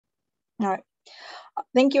All right.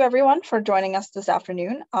 Thank you everyone for joining us this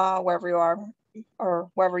afternoon, wherever you are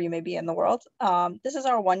or wherever you may be in the world. This is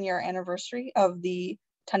our 1-year anniversary of the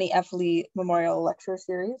Tunney Lee Memorial Lecture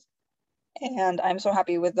Series. And I'm so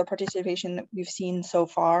happy with the participation that we've seen so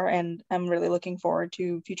far, and I'm really looking forward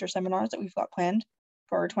to future seminars that we've got planned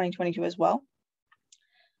for 2022 as well.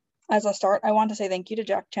 As a start, I want to say thank you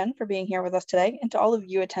to Tchen for being here with us today, and to all of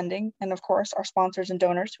you attending, and of course, our sponsors and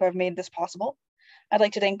donors who have made this possible. I'd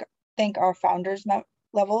like to thank our founders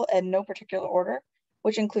level in no particular order,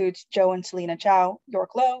 which includes Joe and Selena Chow,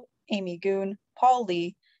 York Lowe, Amy Goon, Paul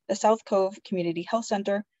Lee, the South Cove Community Health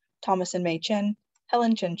Center, Thomas and May Tchen,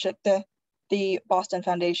 Helen Chin Shikta, the Boston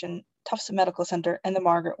Foundation, Tufts Medical Center, and the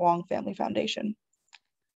Margaret Wong Family Foundation.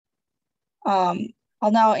 I'll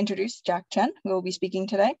now introduce Tchen, who will be speaking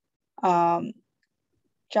today.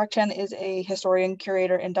 Tchen is a historian,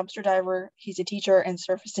 curator, and dumpster diver. He's a teacher and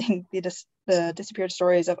surfacing the disappeared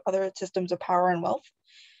stories of other systems of power and wealth.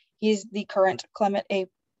 He's the current Clement A.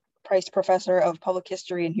 Price Professor of Public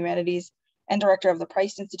History and Humanities and Director of the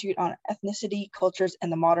Price Institute on Ethnicity, Cultures,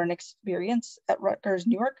 and the Modern Experience at Rutgers,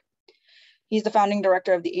 New York. He's the founding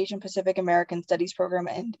director of the Asian Pacific American Studies Program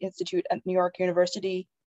and Institute at New York University,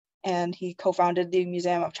 and he co-founded the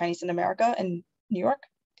Museum of Chinese in America in New York.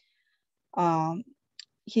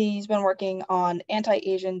 He's been working on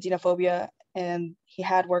anti-Asian xenophobia, and he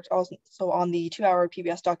had worked also on the 2-hour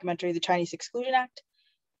PBS documentary, The Chinese Exclusion Act.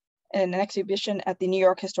 And an exhibition at the New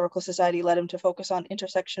York Historical Society led him to focus on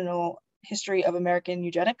intersectional history of American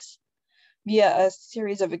eugenics. Via a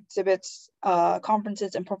series of exhibits,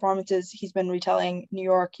 conferences, and performances, he's been retelling New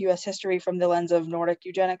York US history from the lens of Nordic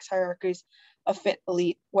eugenics hierarchies of fit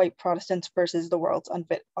elite white Protestants versus the world's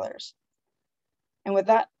unfit others. And with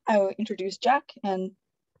that, I will introduce Jack and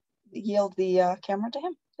yield the camera to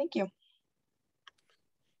him. Thank you.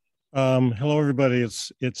 Hello, everybody.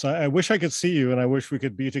 I wish I could see you, and I wish we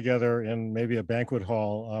could be together in maybe a banquet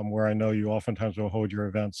hall where I know you oftentimes will hold your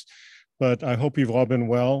events. But I hope you've all been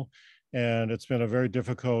well. And it's been a very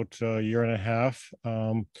difficult year and a half.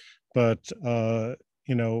 You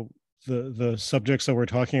know, the subjects that we're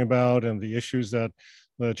talking about and the issues that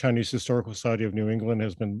the Chinese Historical Society of New England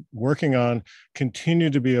has been working on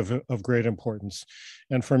continue to be of great importance.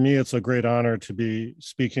 And for me, it's a great honor to be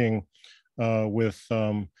speaking with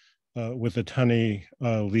the Tunney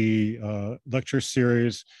Lee lecture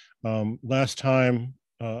series. Last time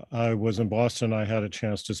I was in Boston, I had a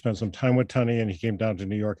chance to spend some time with Tunney, and he came down to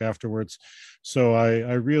New York afterwards. So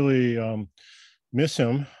I really miss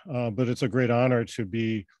him, but it's a great honor to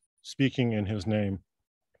be speaking in his name.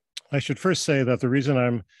 I should first say that the reason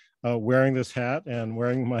I'm wearing this hat and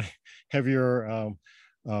wearing my heavier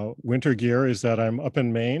winter gear is that I'm up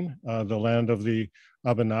in Maine, the land of the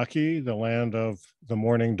Abenaki, the land of the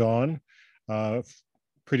morning dawn,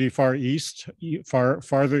 pretty far east,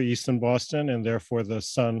 farther east than Boston, and therefore the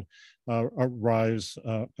sun arrives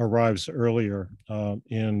earlier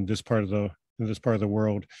in this part of the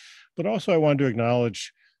world. But also, I wanted to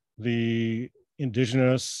acknowledge the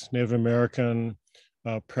indigenous, Native American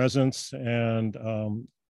presence and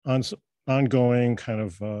ongoing kind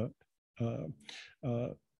of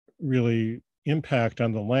really impact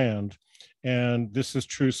on the land. And this is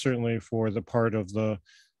true certainly for the part of the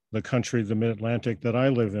country, the mid-Atlantic that I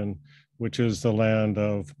live in, which is the land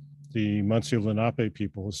of the Munsee Lenape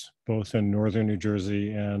peoples, both in northern New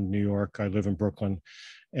Jersey and New York. I live in Brooklyn.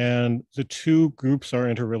 And the two groups are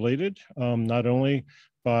interrelated, not only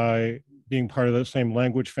by being part of the same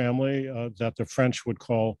language family that the French would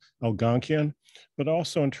call Algonquian, but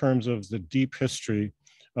also in terms of the deep history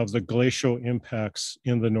of the glacial impacts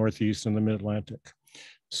in the Northeast and the Mid-Atlantic.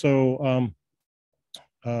 So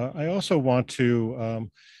I also want to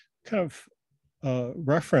kind of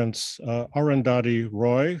reference Arundhati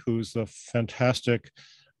Roy, who's a fantastic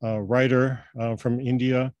writer from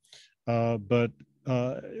India. But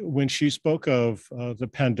when she spoke of the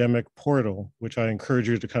pandemic portal, which I encourage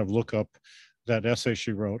you to kind of look up that essay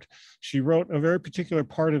she wrote a very particular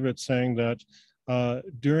part of it saying that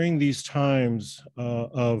during these times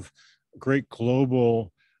of the great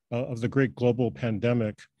global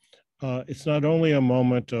pandemic, it's not only a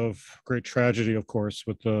moment of great tragedy, of course,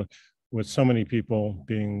 with so many people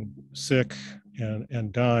being sick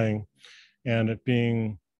and dying, and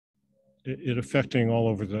it affecting all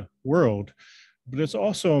over the world, but it's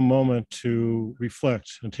also a moment to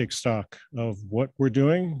reflect and take stock of what we're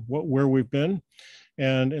doing, where we've been.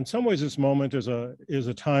 And in some ways, this moment is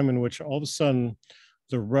a time in which all of a sudden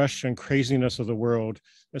the rush and craziness of the world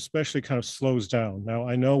especially kind of slows down. Now,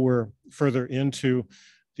 I know we're further into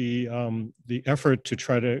the effort to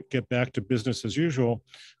try to get back to business as usual,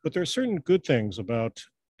 but there are certain good things about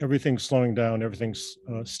everything's slowing down, everything's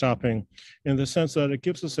stopping, in the sense that it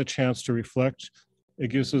gives us a chance to reflect. It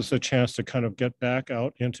gives us a chance to kind of get back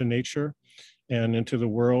out into nature and into the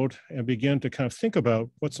world and begin to kind of think about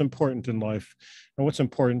what's important in life and what's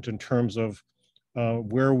important in terms of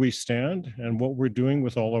where we stand and what we're doing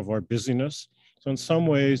with all of our busyness. So in some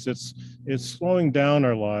ways, it's slowing down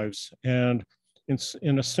our lives, and it's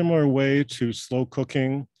in a similar way to slow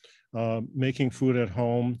cooking, making food at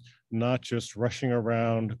home, not just rushing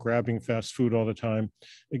around, grabbing fast food all the time.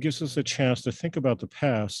 It gives us a chance to think about the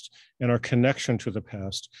past and our connection to the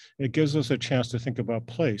past. It gives us a chance to think about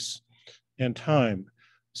place and time.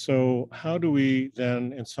 So how do we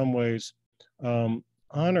then, in some ways,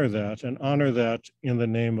 honor that, and honor that in the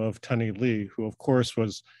name of Tunney Lee, who of course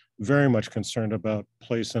was very much concerned about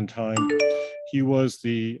place and time. He was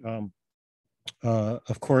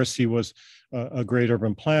of course, he was a great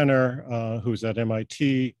urban planner who was at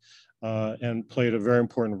MIT and played a very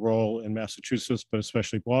important role in Massachusetts, but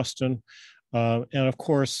especially Boston. And of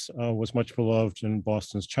course, was much beloved in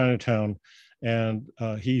Boston's Chinatown. And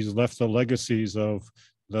he's left the legacies of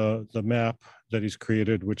the map that he's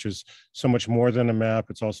created, which is so much more than a map.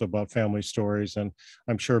 It's also about family stories. And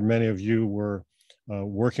I'm sure many of you were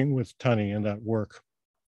working with Tunney in that work.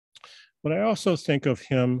 But I also think of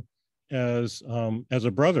him as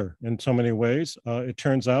a brother in so many ways. It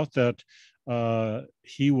turns out that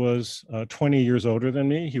he was 20 years older than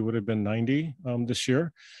me. He would have been 90 this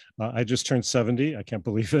year. I just turned 70. I can't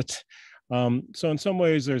believe it. So in some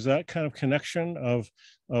ways, there's that kind of connection of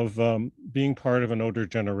being part of an older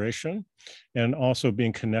generation, and also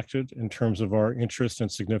being connected in terms of our interest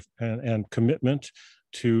and commitment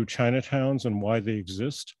to Chinatowns and why they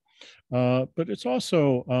exist. But it's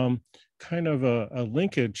also kind of a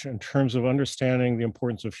linkage in terms of understanding the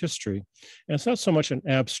importance of history. And it's not so much an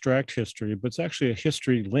abstract history, but it's actually a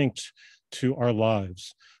history linked to our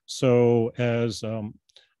lives. So as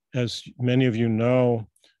many of you know,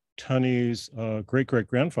 Tunney's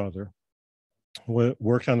great-great-grandfather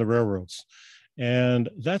worked on the railroads. And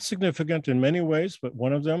that's significant in many ways, but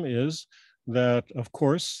one of them is that, of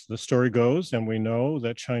course, the story goes, and we know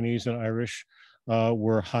that Chinese and Irish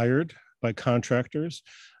were hired by contractors,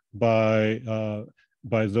 by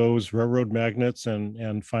those railroad magnates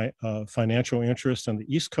and financial interests on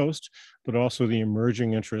the East Coast, but also the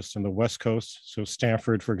emerging interests in the West Coast. So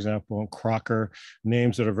Stanford, for example, and Crocker,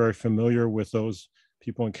 names that are very familiar with those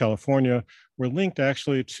people in California, were linked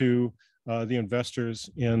actually to the investors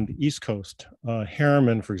in the East Coast.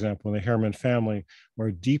 Harriman, for example, and the Harriman family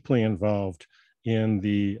were deeply involved in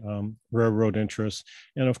the railroad interests.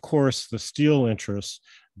 And of course, the steel interests,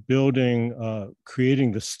 creating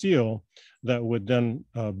the steel that would then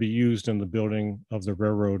be used in the building of the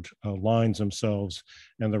railroad lines themselves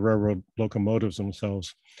and the railroad locomotives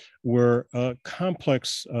themselves, were a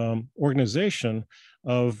complex organization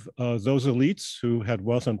of those elites who had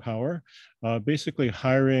wealth and power, basically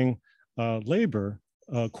hiring labor,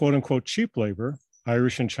 quote unquote cheap labor,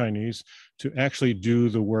 Irish and Chinese, to actually do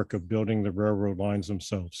the work of building the railroad lines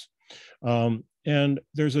themselves. And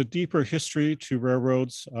there's a deeper history to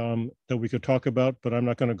railroads that we could talk about, but I'm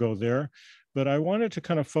not going to go there. But I wanted to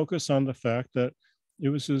kind of focus on the fact that it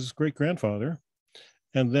was his great-grandfather,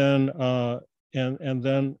 and then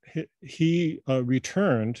he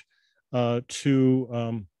returned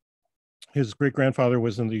to his great-grandfather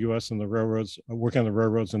was in the U.S. in the railroads, working on the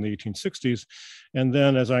railroads in the 1860s, and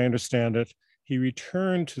then, as I understand it, he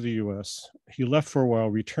returned to the U.S. He left for a while,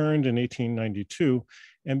 returned in 1892,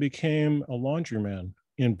 and became a laundryman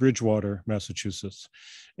in Bridgewater, Massachusetts.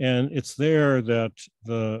 And it's there that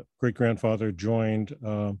the great-grandfather joined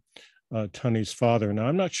Tunney's father. Now,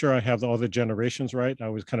 I'm not sure I have all the generations right. I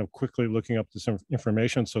was kind of quickly looking up this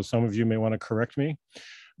information, so some of you may want to correct me.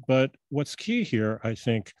 But what's key here, I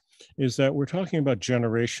think, is that we're talking about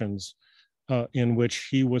generations in which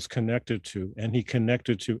he was connected to, and he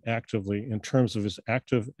connected to actively in terms of his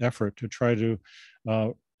active effort to try to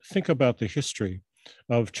think about the history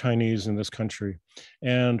of Chinese in this country.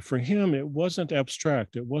 And for him, it wasn't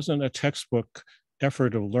abstract. It wasn't a textbook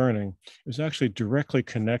effort of learning. It was actually directly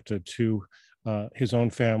connected to his own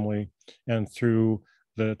family and through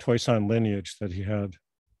the Toisan lineage that he had.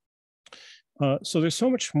 So there's so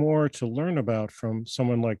much more to learn about from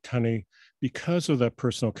someone like Tunney because of that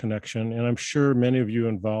personal connection. And I'm sure many of you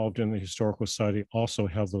involved in the Historical Society also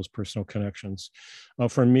have those personal connections.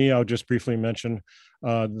 For me, I'll just briefly mention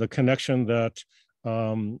the connection that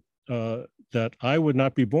that I would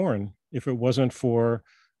not be born if it wasn't for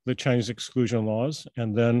the Chinese exclusion laws,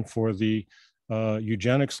 and then for the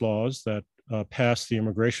eugenics laws that passed the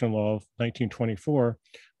immigration law of 1924,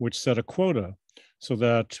 which set a quota, so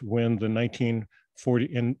that when the when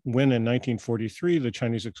in 1943 the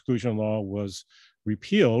Chinese exclusion law was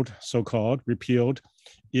repealed, so-called repealed,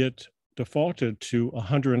 it defaulted to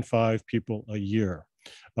 105 people a year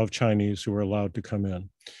of Chinese who were allowed to come in.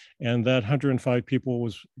 And that 105 people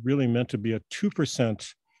was really meant to be a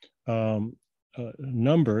 2%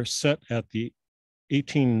 number set at the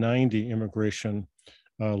 1890 immigration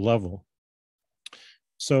level.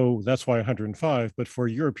 So that's why 105. But for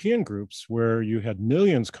European groups where you had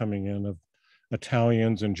millions coming in of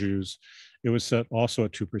Italians and Jews, it was set also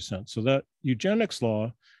at 2%. So that eugenics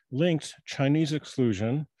law linked Chinese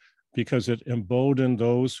exclusion because it emboldened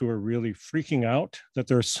those who are really freaking out that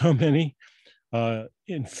there are so many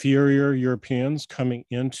inferior Europeans coming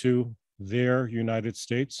into their United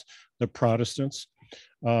States, the Protestants,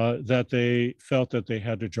 that they felt that they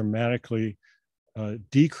had to dramatically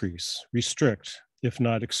decrease, restrict, if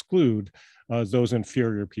not exclude, those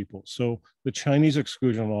inferior people. So the Chinese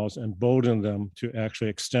exclusion laws emboldened them to actually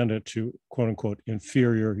extend it to quote unquote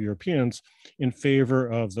inferior Europeans in favor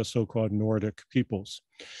of the so-called Nordic peoples.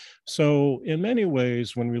 So in many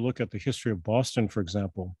ways, when we look at the history of Boston, for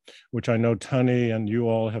example, which I know Tunney and you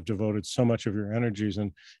all have devoted so much of your energies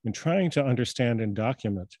in trying to understand and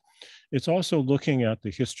document, it's also looking at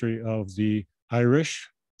the history of the Irish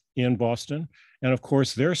in Boston, and of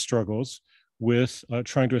course their struggles with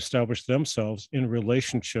trying to establish themselves in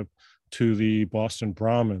relationship to the Boston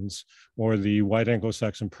Brahmins or the white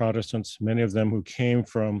Anglo-Saxon Protestants, many of them who came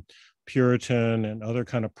from Puritan and other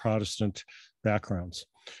kind of Protestant backgrounds.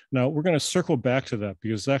 Now, we're going to circle back to that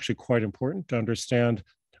because it's actually quite important to understand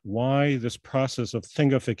why this process of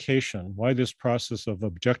thingification, why this process of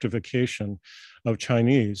objectification of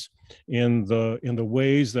Chinese in the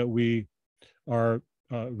ways that we are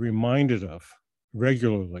reminded of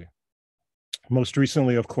regularly. Most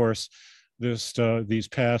recently, of course, these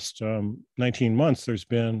past 19 months, there's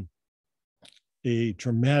been a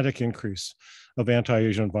dramatic increase of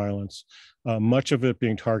anti-Asian violence, much of it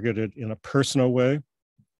being targeted in a personal way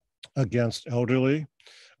against elderly,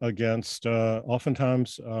 against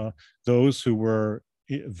oftentimes those who were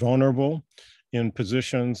vulnerable in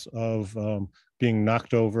positions of being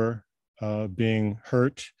knocked over, being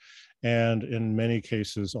hurt, and in many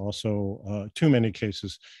cases also, too many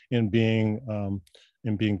cases, in being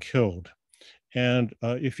killed. And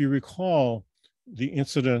if you recall the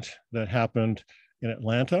incident that happened in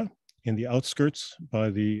Atlanta, in the outskirts by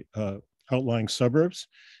the outlying suburbs,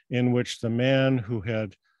 in which the man who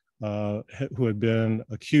had been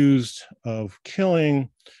accused of killing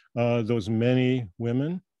those many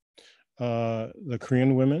women, the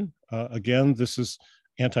Korean women, again, this is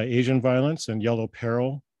anti-Asian violence and yellow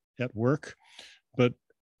peril at work. But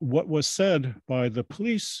what was said by the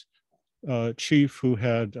police chief who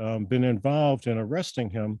had been involved in arresting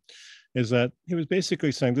him is that he was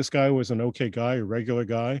basically saying this guy was an okay guy, a regular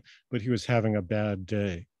guy, but he was having a bad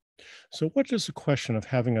day. So what does the question of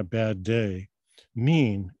having a bad day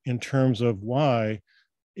mean in terms of why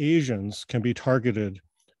Asians can be targeted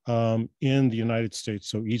in the United States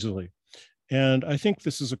so easily? And I think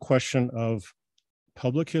this is a question of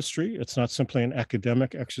public history. It's not simply an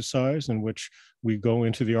academic exercise in which we go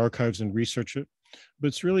into the archives and research it, but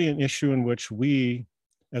it's really an issue in which we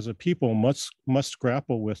as a people must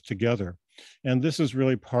grapple with together. And this is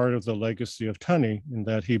really part of the legacy of Tunney, in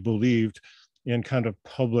that he believed in kind of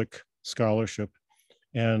public scholarship.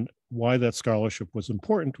 And why that scholarship was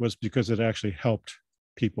important was because it actually helped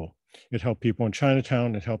people. It helped people in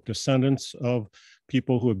Chinatown, it helped descendants of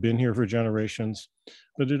people who have been here for generations,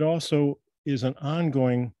 but it also is an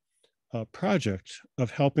ongoing project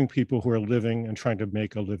of helping people who are living and trying to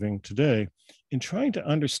make a living today in trying to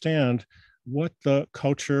understand what the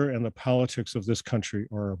culture and the politics of this country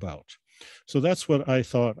are about. So that's what I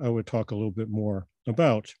thought I would talk a little bit more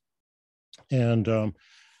about, and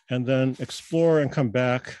then explore and come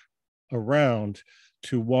back around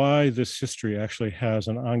to why this history actually has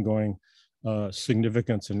an ongoing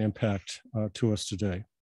significance and impact to us today.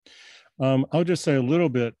 I'll just say a little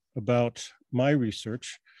bit about my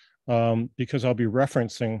research because I'll be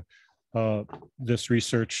referencing this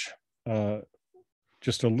research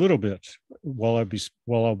just a little bit while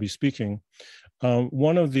I'll be speaking.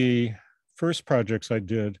 One of the first projects I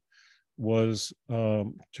did was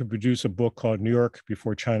to produce a book called New York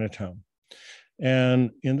Before Chinatown. And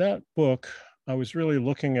in that book, I was really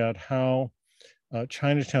looking at how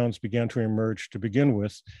Chinatowns began to emerge to begin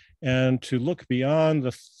with, and to look beyond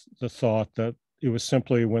the thought that it was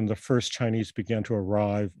simply when the first Chinese began to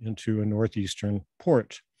arrive into a northeastern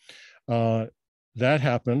port. That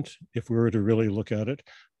happened, if we were to really look at it,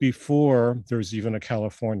 before there's even a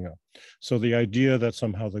California. So the idea that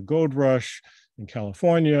somehow the gold rush in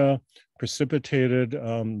California precipitated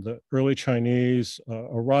the early Chinese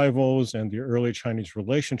arrivals and the early Chinese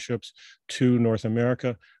relationships to North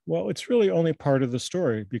America? Well, it's really only part of the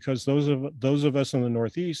story, because those of us in the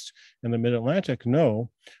Northeast and the Mid-Atlantic know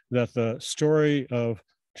that the story of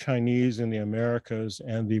Chinese in the Americas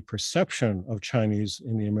and the perception of Chinese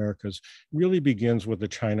in the Americas really begins with the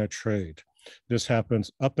China trade. This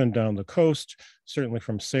happens up and down the coast, certainly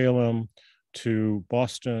from Salem to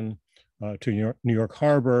Boston, to New York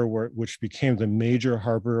Harbor, which became the major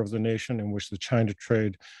harbor of the nation in which the China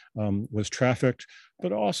trade was trafficked,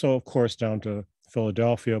 but also, of course, down to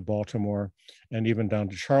Philadelphia, Baltimore, and even down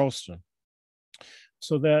to Charleston.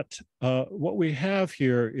 So that what we have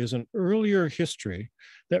here is an earlier history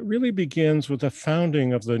that really begins with the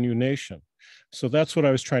founding of the new nation. So that's what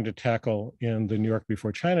I was trying to tackle in the New York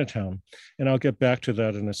Before Chinatown. And I'll get back to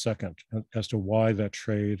that in a second as to why that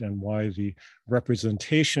trade and why the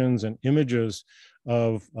representations and images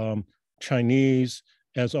of Chinese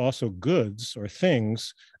as also goods or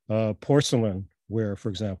things, porcelain ware, for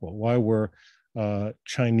example. Why were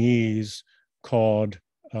Chinese called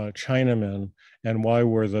Chinamen, and why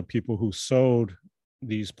were the people who sewed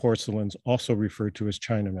these porcelains also referred to as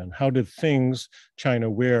Chinamen? How did things, China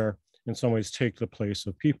ware, in some ways take the place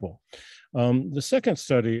of people? The second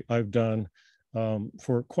study I've done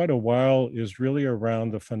for quite a while is really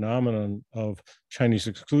around the phenomenon of Chinese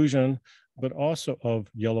exclusion, but also of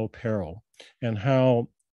yellow peril, and how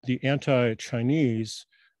the anti-Chinese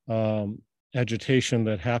agitation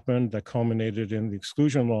that happened, that culminated in the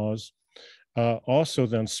exclusion laws, also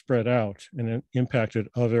then spread out and impacted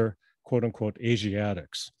other quote unquote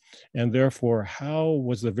Asiatics. And therefore, how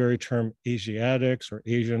was the very term Asiatics or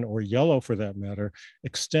Asian or yellow for that matter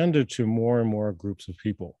extended to more and more groups of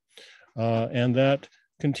people? And that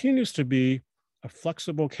continues to be a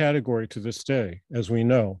flexible category to this day, as we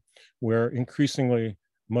know, where increasingly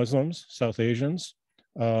Muslims, South Asians,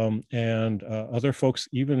 and other folks,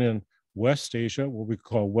 even in West Asia, what we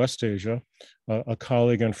call West Asia, a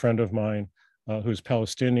colleague and friend of mine who's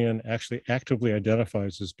Palestinian actually actively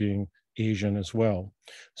identifies as being Asian as well.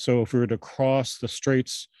 So if we were to cross the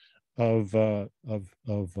straits of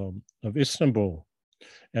Istanbul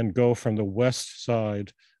and go from the west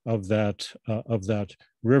side of that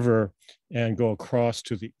river and go across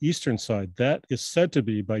to the eastern side, that is said to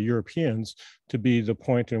be by Europeans to be the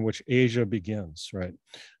point in which Asia begins, right?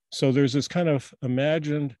 So there's this kind of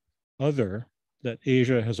imagined other that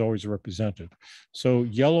Asia has always represented. So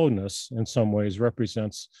yellowness in some ways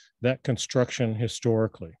represents that construction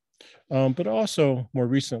historically. But also more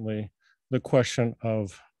recently, the question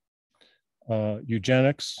of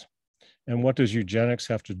eugenics, and what does eugenics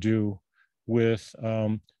have to do with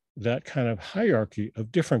that kind of hierarchy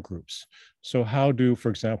of different groups? So how do, for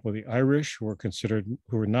example, the Irish, who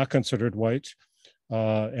are not considered white,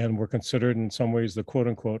 and were considered in some ways the quote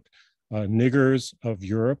unquote niggers of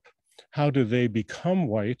Europe, how do they become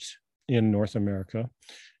white in North America?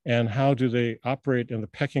 And how do they operate in the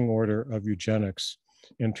pecking order of eugenics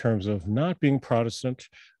in terms of not being Protestant,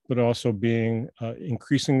 but also being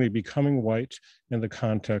increasingly becoming white in the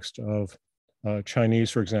context of Chinese,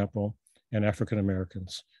 for example, and African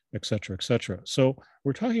Americans, et cetera, et cetera. So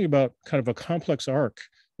we're talking about kind of a complex arc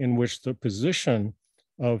in which the position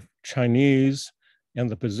of Chinese and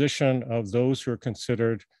the position of those who are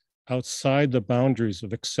considered outside the boundaries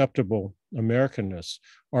of acceptable Americanness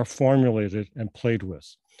are formulated and played with.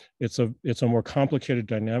 It's a more complicated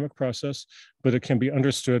dynamic process, but it can be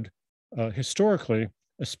understood historically,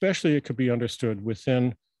 especially it could be understood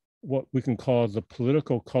within what we can call the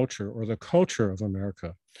political culture or the culture of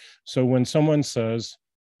America. So when someone says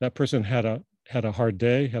that person had a hard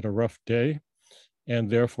day, had a rough day, and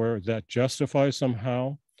therefore that justifies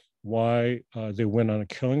somehow why they went on a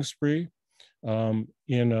killing spree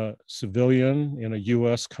in a civilian, in a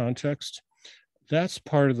US context, that's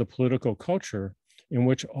part of the political culture in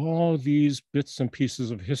which all these bits and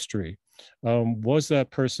pieces of history, was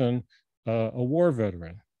that person a war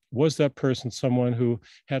veteran? Was that person someone who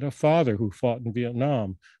had a father who fought in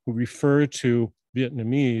Vietnam, who referred to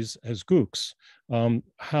Vietnamese as gooks?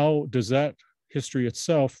 How does that history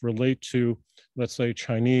itself relate to, let's say,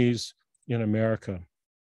 Chinese in America?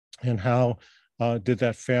 And how did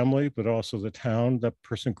that family, but also the town that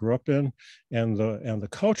person grew up in, and the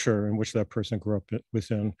culture in which that person grew up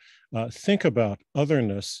within, think about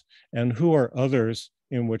otherness, and who are others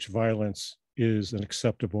in which violence is an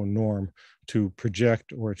acceptable norm to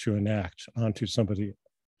project or to enact onto somebody,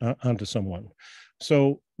 onto someone.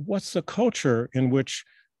 So what's the culture in which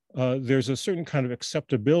there's a certain kind of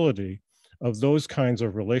acceptability of those kinds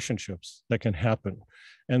of relationships that can happen.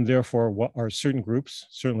 And therefore, what are certain groups?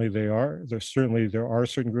 Certainly there are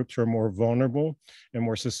certain groups who are more vulnerable and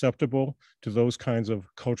more susceptible to those kinds of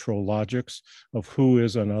cultural logics of who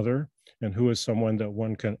is another and who is someone that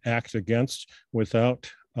one can act against without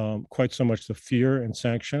quite so much the fear and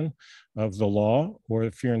sanction of the law or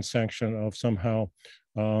the fear and sanction of somehow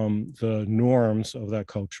the norms of that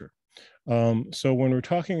culture. So when we're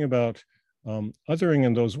talking about othering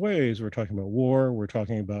in those ways, we're talking about war, we're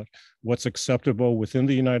talking about what's acceptable within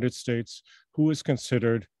the United States, who is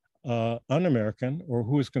considered un-American or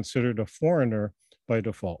who is considered a foreigner by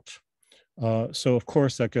default. So of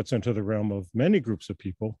course that gets into the realm of many groups of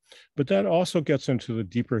people, but that also gets into the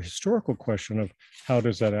deeper historical question of how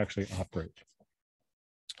does that actually operate?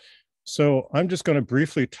 So I'm just going to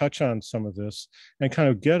briefly touch on some of this and kind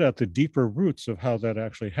of get at the deeper roots of how that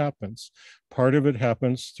actually happens. Part of it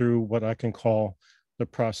happens through what I can call the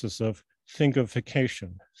process of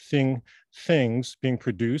thingification, things being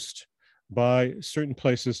produced by certain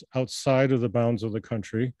places outside of the bounds of the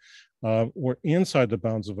country or inside the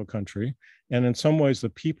bounds of a country. And in some ways, the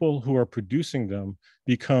people who are producing them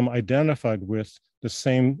become identified with the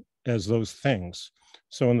same as those things.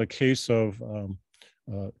 So in the case of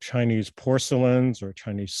Chinese porcelains or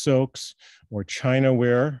Chinese silks or China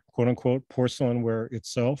ware, quote unquote, porcelain ware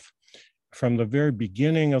itself, from the very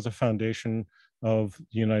beginning of the foundation of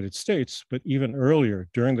the United States, but even earlier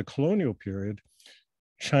during the colonial period,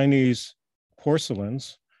 Chinese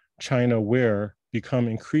porcelains, China ware, become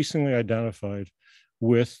increasingly identified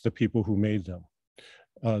with the people who made them.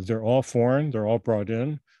 They're all foreign, they're all brought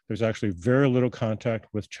in. There's actually very little contact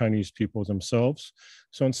with Chinese people themselves.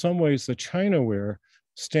 So in some ways, the China ware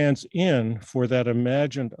stands in for that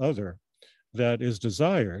imagined other that is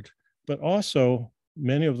desired, but also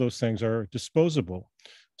many of those things are disposable.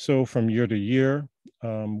 So from year to year,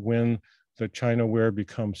 when the China ware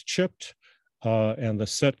becomes chipped and the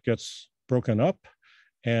set gets broken up,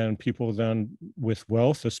 and people then with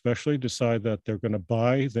wealth especially decide that they're going to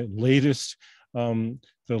buy the latest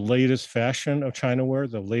fashion of China ware,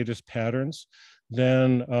 the latest patterns,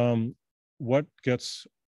 then what gets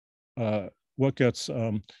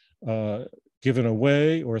given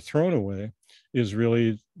away or thrown away is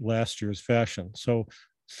really last year's fashion. So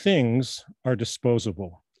things are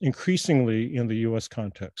disposable, increasingly in the US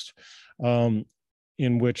context, in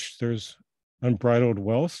which there's unbridled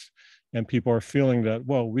wealth and people are feeling that,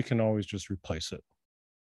 well, we can always just replace it.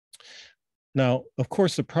 Now, of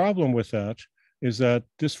course, the problem with that is that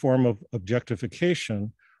this form of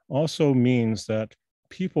objectification also means that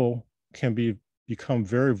people can become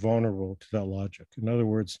very vulnerable to that logic. In other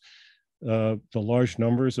words, the large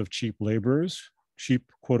numbers of cheap laborers,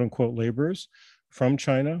 cheap quote unquote laborers from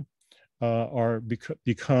China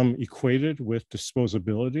become equated with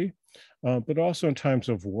disposability, but also in times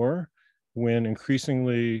of war, when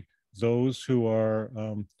increasingly those who are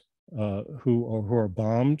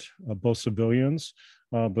bombed, both civilians,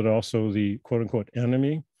 but also the quote unquote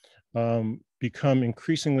enemy, become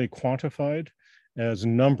increasingly quantified as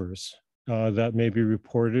numbers that may be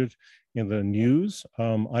reported in the news.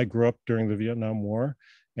 I grew up during the Vietnam War,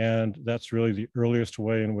 and that's really the earliest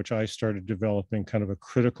way in which I started developing kind of a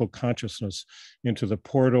critical consciousness into the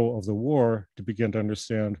portal of the war to begin to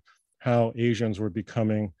understand how Asians were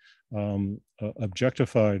becoming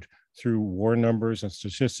objectified through war numbers and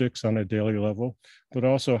statistics on a daily level, but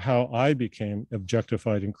also how I became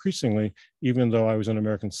objectified increasingly, even though I was an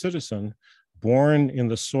American citizen, born in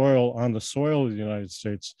the soil, on the soil of the United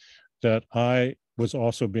States, that I was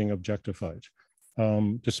also being objectified,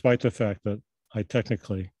 despite the fact that I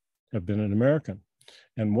technically have been an American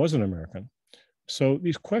and was an American. So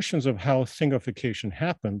these questions of how thingification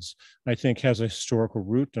happens, I think has a historical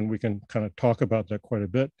root, and we can kind of talk about that quite a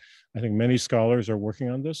bit. I think many scholars are working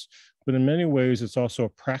on this, but in many ways, it's also a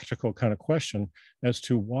practical kind of question as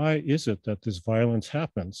to why is it that this violence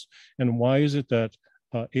happens? And why is it that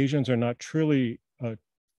Asians are not truly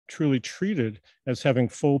treated as having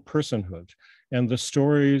full personhood? And the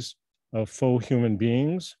stories of full human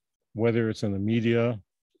beings, whether it's in the media,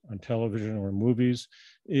 on television or movies,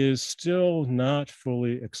 is still not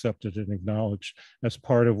fully accepted and acknowledged as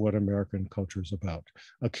part of what American culture is about.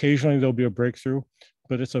 Occasionally there'll be a breakthrough,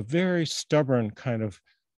 but it's a very stubborn kind of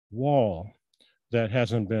wall that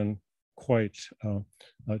hasn't been quite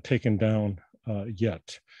taken down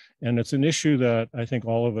yet. And it's an issue that I think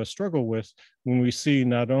all of us struggle with when we see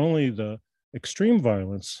not only the extreme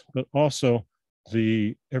violence, but also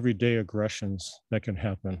the everyday aggressions that can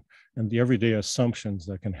happen and the everyday assumptions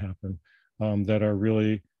that can happen that are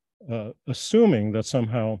really assuming that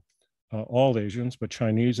somehow all Asians, but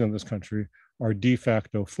Chinese in this country, are de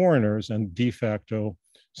facto foreigners and de facto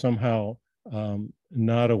somehow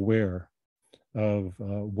not aware of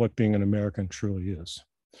what being an American truly is.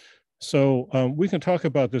 So we can talk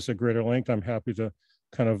about this at greater length. I'm happy to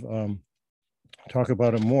kind of talk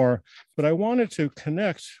about it more, but I wanted to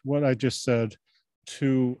connect what I just said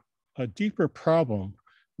to a deeper problem,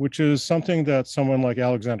 which is something that someone like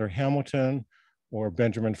Alexander Hamilton or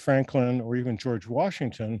Benjamin Franklin or even George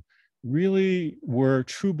Washington really were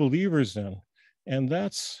true believers in. And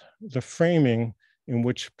that's the framing in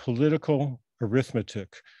which political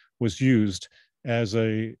arithmetic was used as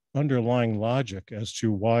a underlying logic as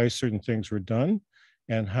to why certain things were done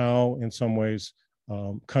and how, in some ways,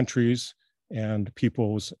 countries and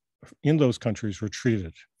peoples in those countries were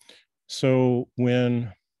treated. So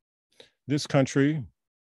when this country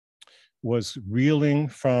was reeling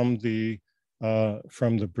from the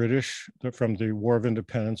British, from the War of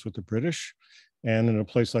Independence with the British, and in a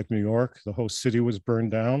place like New York, the whole city was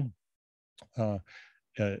burned down.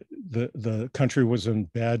 The country was in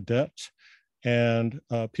bad debt, and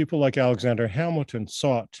people like Alexander Hamilton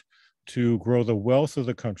sought to grow the wealth of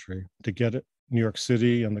the country, to get New York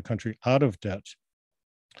City and the country out of debt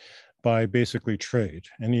by basically trade.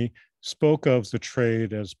 And he spoke of the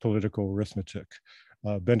trade as political arithmetic.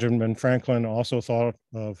 Benjamin Franklin also thought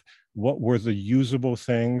of what were the usable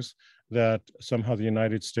things that somehow the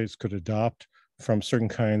United States could adopt from certain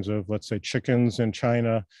kinds of, let's say, chickens in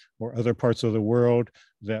China or other parts of the world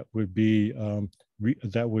that would be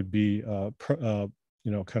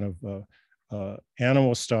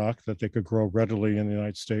animal stock that they could grow readily in the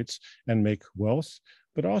United States and make wealth,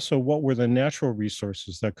 but also what were the natural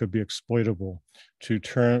resources that could be exploitable to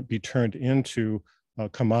be turned into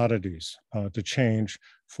commodities to change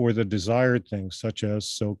for the desired things, such as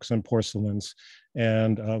silks and porcelains,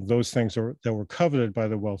 and those things that were coveted by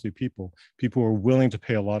the wealthy people. People were willing to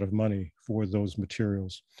pay a lot of money for those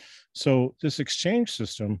materials. So this exchange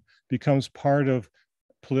system becomes part of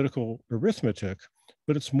political arithmetic,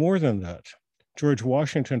 but it's more than that. George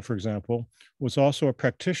Washington, for example, was also a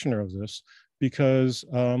practitioner of this because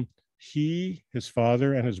his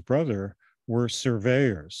father, and his brother were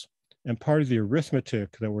surveyors. And part of the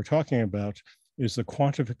arithmetic that we're talking about is the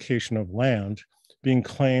quantification of land being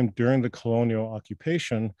claimed during the colonial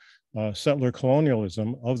occupation, settler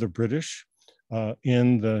colonialism of the British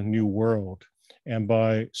in the New World. And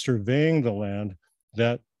by surveying the land,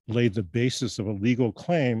 that laid the basis of a legal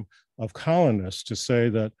claim of colonists to say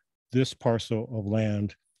that this parcel of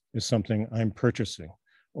land is something I'm purchasing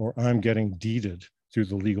or I'm getting deeded through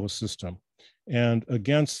the legal system. And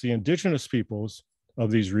against the indigenous peoples of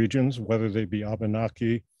these regions, whether they be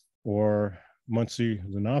Abenaki or Munsee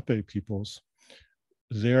Lenape peoples,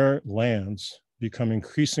 their lands become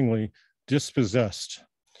increasingly dispossessed,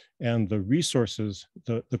 and the resources,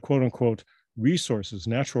 the quote unquote resources,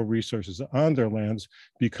 natural resources on their lands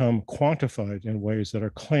become quantified in ways that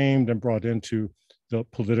are claimed and brought into the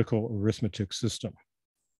political arithmetic system.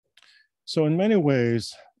 So in many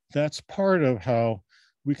ways, that's part of how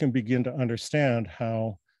we can begin to understand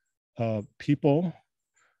how people,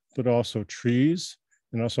 but also trees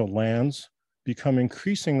and also lands become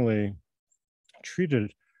increasingly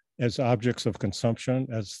treated as objects of consumption,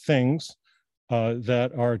 as things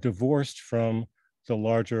that are divorced from the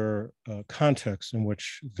larger context in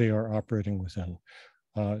which they are operating within.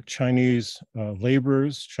 Chinese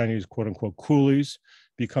laborers, Chinese quote unquote coolies,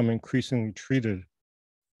 become increasingly treated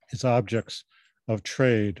as objects of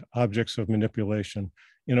trade, objects of manipulation,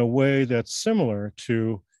 in a way that's similar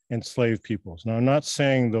to enslaved peoples. Now, I'm not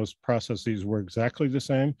saying those processes were exactly the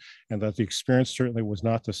same and that the experience certainly was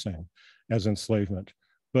not the same as enslavement,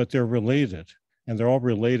 but they're related, and they're all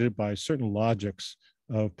related by certain logics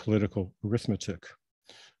of political arithmetic.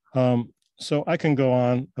 So I can go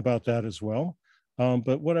on about that as well.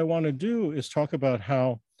 But what I want to do is talk about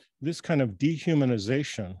how this kind of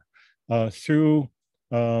dehumanization through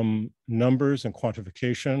numbers and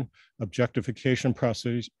quantification, objectification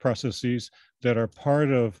processes that are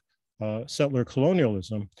part of settler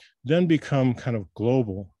colonialism then become kind of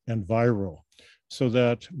global and viral. So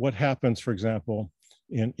that what happens, for example,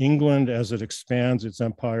 in England as it expands its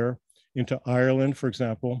empire into Ireland, for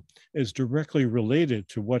example, is directly related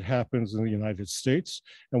to what happens in the United States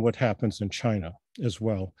and what happens in China as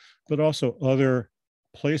well, but also other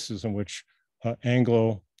places in which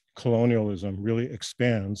Anglo-colonialism really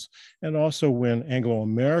expands. And also when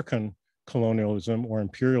Anglo-American colonialism or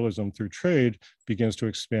imperialism through trade begins to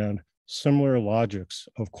expand, similar logics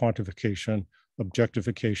of quantification,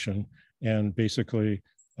 objectification, and basically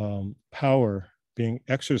power being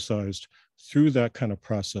exercised through that kind of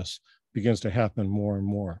process begins to happen more and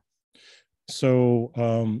more. So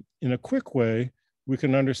in a quick way, we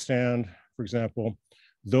can understand, for example,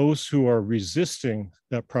 those who are resisting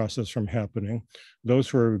that process from happening, those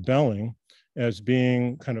who are rebelling, as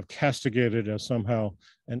being kind of castigated as somehow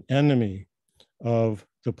an enemy of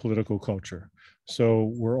the political culture.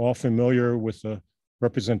 So we're all familiar with the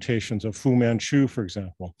representations of Fu Manchu, for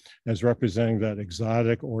example, as representing that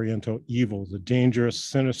exotic Oriental evil, the dangerous,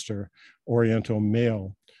 sinister Oriental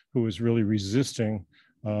male who is really resisting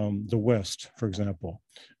the West, for example.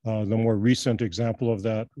 The more recent example of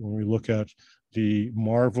that, when we look at the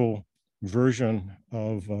Marvel version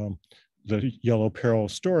of the Yellow Peril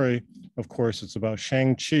story, of course, it's about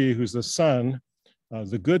Shang-Chi, who's the son,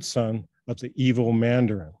 the good son of the evil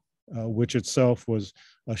Mandarin, which itself was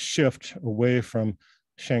a shift away from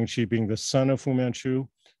Shang-Chi being the son of Fu Manchu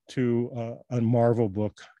to a Marvel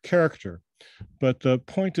book character. But the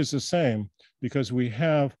point is the same, because we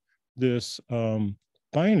have this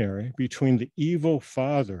binary between the evil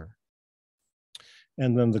father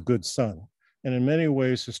and then the good son. And in many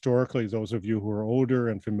ways, historically, those of you who are older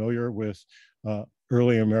and familiar with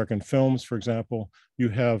early American films, for example, you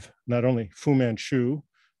have not only Fu Manchu,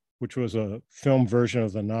 which was a film version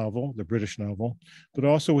of the novel, the British novel, but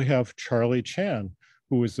also we have Charlie Chan,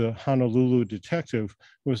 who was the Honolulu detective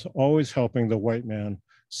who was always helping the white man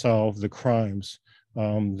solve the crimes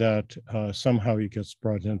that somehow he gets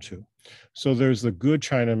brought into. So there's the good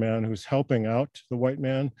Chinaman who's helping out the white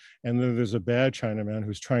man, and then there's a bad Chinaman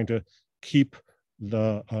who's trying to keep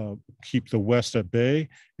the West at bay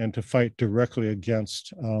and to fight directly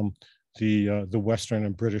against the Western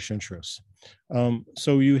and British interests.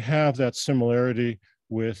 So you have that similarity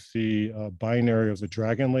with the binary of the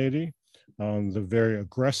Dragon Lady, the very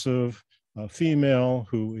aggressive female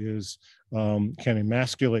who is can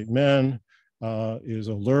emasculate men, is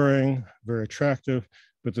alluring, very attractive,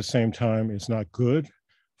 but at the same time is not good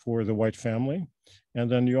for the white family. And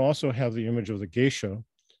then you also have the image of the geisha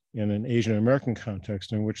in an Asian American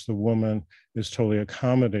context in which the woman is totally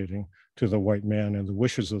accommodating to the white man and the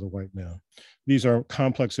wishes of the white man. These are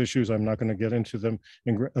complex issues. I'm not going to get into them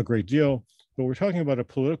in a great deal, but we're talking about a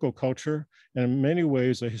political culture and in many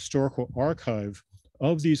ways a historical archive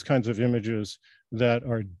of these kinds of images that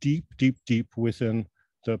are deep, deep, deep within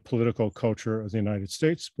the political culture of the United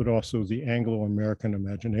States, but also the Anglo-American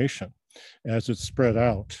imagination as it's spread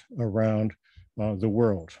out around the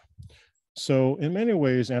world. So in many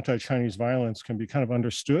ways, anti-Chinese violence can be kind of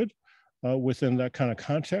understood within that kind of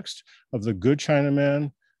context of the good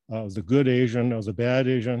Chinaman, of the good Asian, of the bad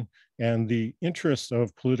Asian, and the interest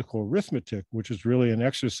of political arithmetic, which is really an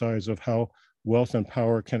exercise of how wealth and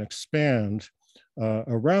power can expand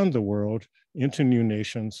around the world into new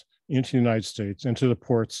nations, into the United States, into the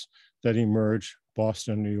ports that emerge,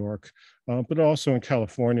 Boston, New York, but also in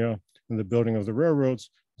California, in the building of the railroads,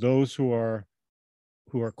 those who are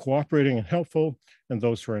cooperating and helpful, and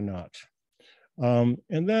those who are not.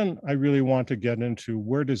 And then I really want to get into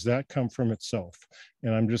where does that come from itself?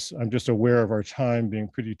 And I'm just aware of our time being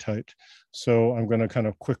pretty tight. So I'm going to kind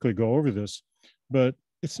of quickly go over this, but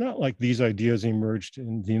it's not like these ideas emerged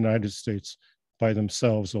in the United States by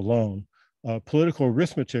themselves alone. Political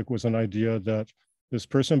arithmetic was an idea that this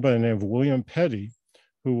person by the name of William Petty,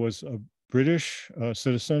 who was a British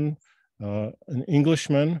citizen, an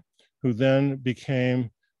Englishman, who then became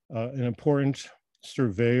an important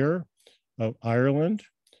surveyor of Ireland.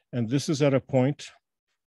 And this is at a point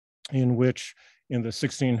in which, in the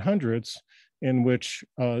 1600s, in which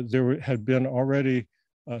there had been already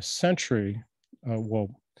a century,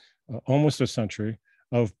 almost a century,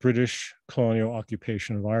 of British colonial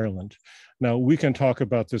occupation of Ireland. Now, we can talk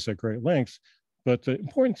about this at great length, but the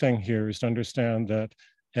important thing here is to understand that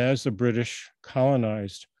as the British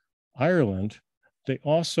colonized Ireland, they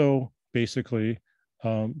also basically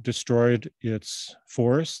destroyed its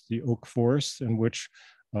forests, the oak forests, in which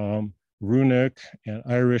runic and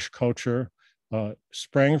Irish culture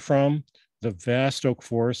sprang from. The vast oak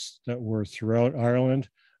forests that were throughout Ireland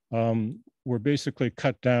were basically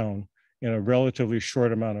cut down in a relatively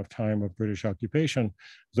short amount of time of British occupation.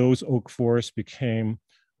 Those oak forests became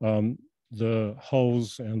the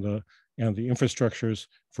hulls and the infrastructures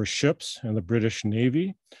for ships and the British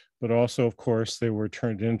Navy, but also, of course, they were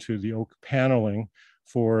turned into the oak paneling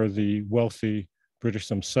for the wealthy British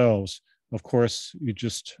themselves. Of course, you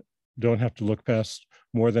just don't have to look past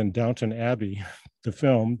more than Downton Abbey, the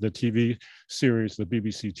film, the TV series, the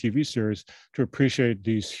BBC TV series, to appreciate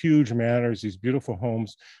these huge manors, these beautiful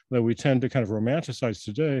homes that we tend to kind of romanticize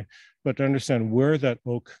today, but to understand where that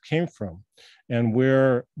oak came from and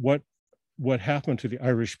what happened to the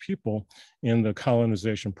Irish people in the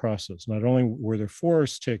colonization process. Not only were their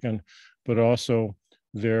forests taken, but also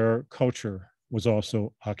their culture was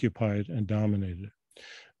also occupied and dominated.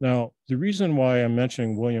 Now, the reason why I'm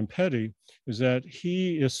mentioning William Petty is that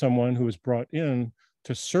he is someone who was brought in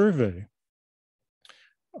to survey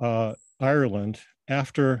Ireland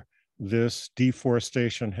after this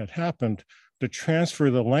deforestation had happened, to transfer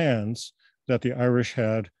the lands that the Irish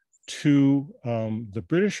had to the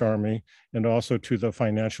British Army and also to the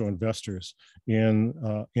financial investors in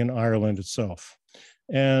Ireland itself.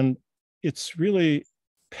 And it's really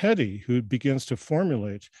Petty who begins to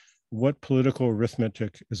formulate what political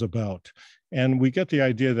arithmetic is about. And we get the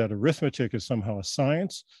idea that arithmetic is somehow a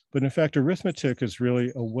science, but in fact, arithmetic is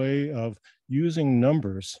really a way of using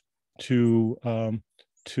numbers to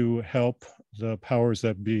help the powers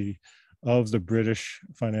that be of the British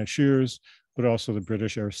financiers, but also the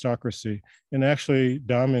British aristocracy, in actually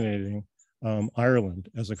dominating Ireland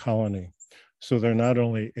as a colony. So they're not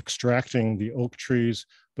only extracting the oak trees,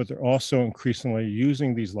 but they're also increasingly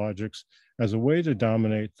using these logics as a way to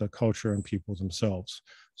dominate the culture and people themselves.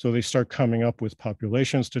 So they start coming up with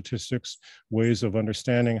population statistics, ways of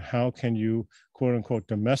understanding how can you, quote unquote,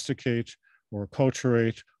 domesticate or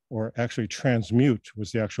acculturate or actually transmute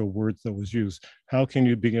was the actual word that was used. How can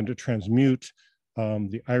you begin to transmute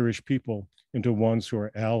the Irish people into ones who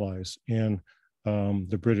are allies in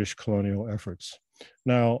the British colonial efforts?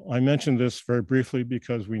 Now, I mentioned this very briefly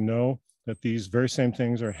because we know that these very same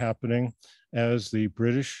things are happening as the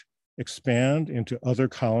British expand into other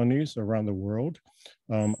colonies around the world.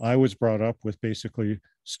 I was brought up with basically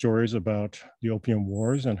stories about the Opium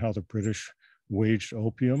Wars and how the British waged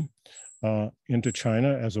opium into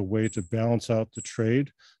China as a way to balance out the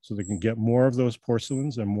trade so they can get more of those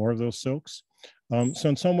porcelains and more of those silks. So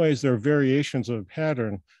in some ways, there are variations of a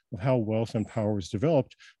pattern of how wealth and power was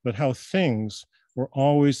developed, but how things were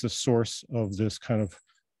always the source of this kind of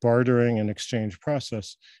bartering and exchange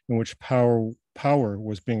process in which power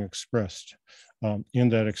was being expressed in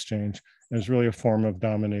that exchange, and is really a form of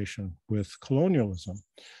domination with colonialism.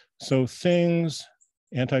 So things,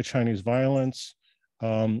 anti-Chinese violence,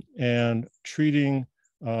 and treating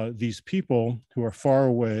these people who are far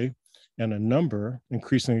away and a number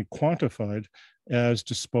increasingly quantified as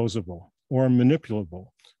disposable or manipulable.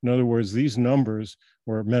 In other words, these numbers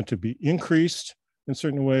were meant to be increased in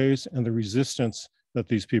certain ways, and the resistance that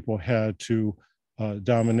these people had to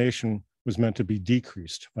domination was meant to be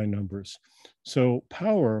decreased by numbers. So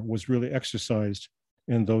power was really exercised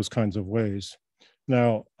in those kinds of ways.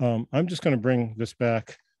 Now, I'm just going to bring this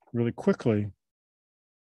back really quickly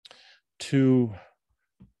to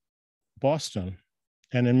Boston.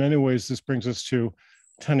 And in many ways, this brings us to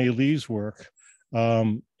Tunney Lee's work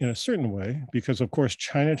in a certain way, because of course,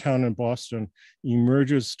 Chinatown in Boston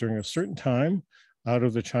emerges during a certain time out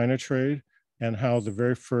of the China trade, and how the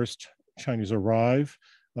very first Chinese arrive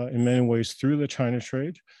in many ways through the China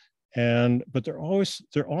trade. But they're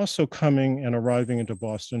also coming and arriving into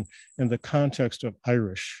Boston in the context of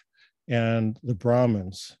Irish and the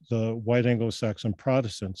Brahmins, the white Anglo-Saxon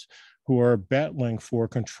Protestants, who are battling for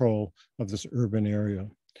control of this urban area.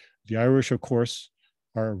 The Irish, of course,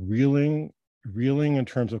 are reeling in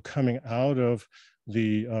terms of coming out of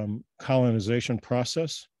the colonization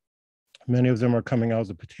process. Many of them are coming out of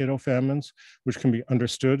the potato famines, which can be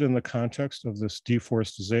understood in the context of this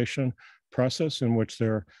deforestation process in which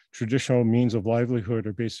their traditional means of livelihood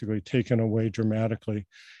are basically taken away dramatically,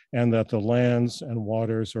 and that the lands and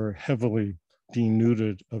waters are heavily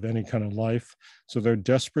denuded of any kind of life. So they're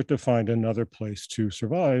desperate to find another place to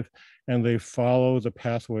survive, and they follow the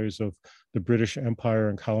pathways of the British Empire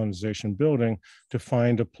and colonization building to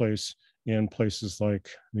find a place in places like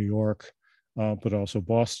New York, but also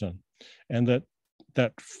Boston. And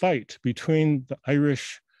that fight between the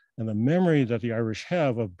Irish and the memory that the Irish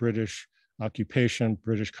have of British occupation,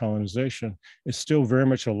 British colonization, is still very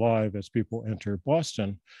much alive as people enter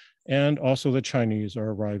Boston. And also the Chinese are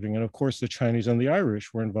arriving. And of course, the Chinese and the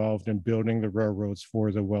Irish were involved in building the railroads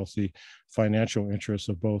for the wealthy financial interests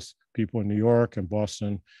of both people in New York and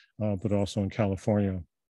Boston, but also in California.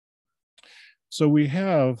 So we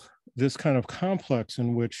have this kind of complex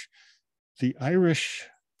in which the Irish,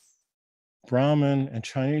 Brahmin, and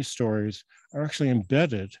Chinese stories are actually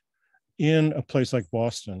embedded in a place like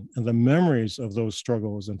Boston, and the memories of those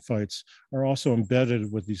struggles and fights are also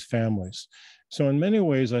embedded with these families. So in many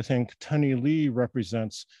ways, I think Tunney Lee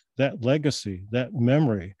represents that legacy, that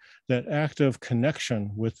memory, that active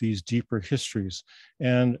connection with these deeper histories.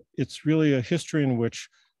 And it's really a history in which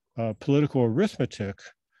political arithmetic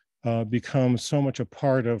becomes so much a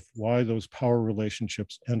part of why those power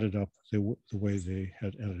relationships ended up the way they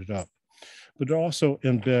had ended up. But it also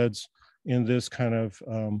embeds in this kind of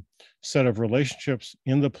set of relationships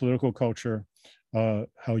in the political culture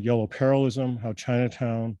how yellow parallelism, how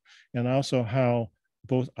Chinatown, and also how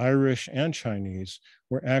both Irish and Chinese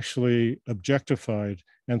were actually objectified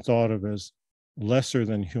and thought of as lesser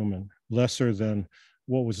than human, lesser than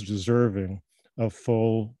what was deserving of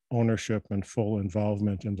full ownership and full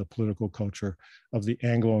involvement in the political culture of the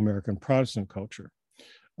Anglo-American Protestant culture.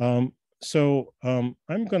 I'm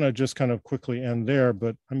going to just kind of quickly end there,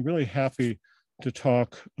 but I'm really happy to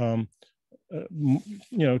talk, to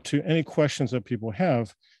any questions that people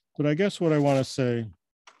have. But I guess what I want to say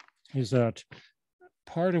is that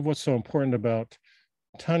part of what's so important about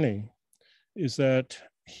Tunney is that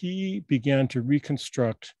he began to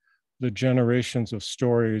reconstruct the generations of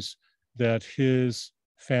stories that his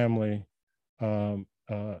family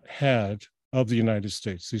had of the United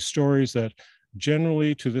States, these stories that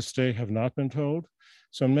generally to this day have not been told.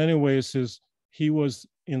 So in many ways, he was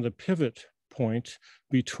in the pivot point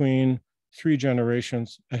between three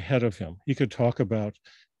generations ahead of him. He could talk about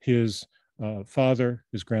his father,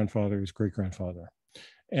 his grandfather, his great-grandfather.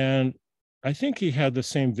 And I think he had the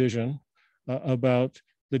same vision about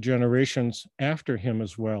the generations after him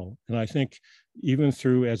as well. And I think even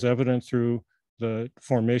through, as evident through the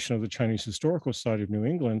formation of the Chinese Historical Society of New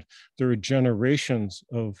England, there are generations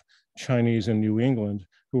of Chinese in New England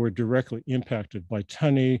who were directly impacted by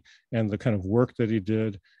Tunney and the kind of work that he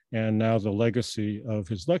did, and now the legacy of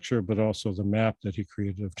his lecture, but also the map that he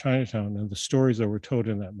created of Chinatown and the stories that were told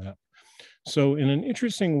in that map. So in an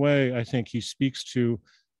interesting way, I think he speaks to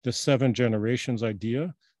the 7 generations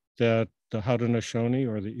idea that the Haudenosaunee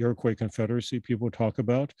or the Iroquois Confederacy people talk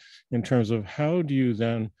about in terms of how do you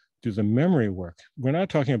then do the memory work. We're not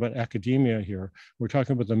talking about academia here. We're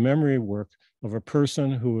talking about the memory work of a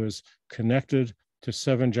person who is connected to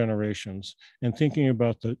 7 generations and thinking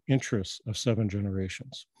about the interests of 7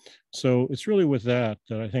 generations. So it's really with that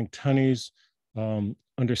I think Tunney's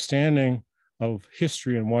understanding of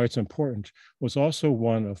history and why it's important was also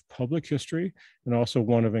one of public history and also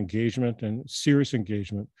one of engagement and serious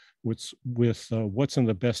engagement with what's in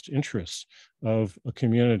the best interests of a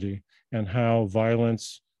community and how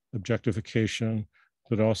violence, objectification,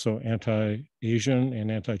 but also anti-Asian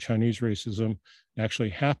and anti-Chinese racism actually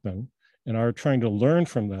happen, and are trying to learn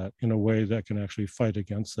from that in a way that can actually fight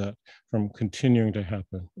against that from continuing to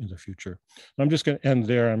happen in the future. I'm just going to end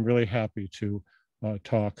there. I'm really happy to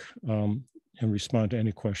talk and respond to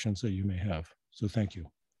any questions that you may have. So thank you.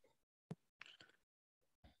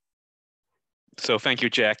 So thank you,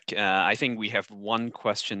 Jack. I think we have one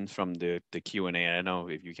question from the Q&A. I don't know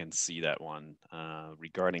if you can see that one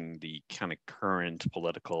regarding the kind of current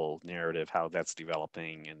political narrative, how that's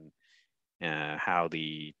developing, and how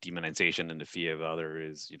the demonization and the fear of other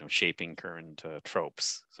is, shaping current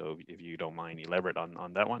tropes. So if you don't mind, elaborate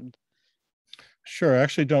on that one. Sure. I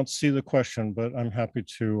actually don't see the question, but I'm happy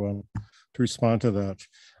to respond to that.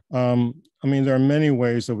 I mean, there are many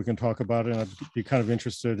ways that we can talk about it, and I'd be kind of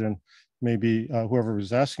interested in maybe whoever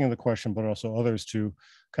was asking the question, but also others to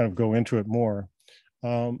kind of go into it more.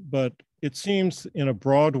 But it seems in a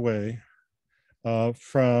broad way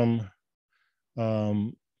from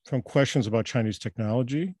questions about Chinese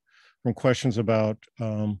technology, from questions about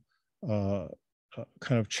kind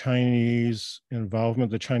of Chinese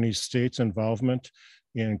involvement, the Chinese state's involvement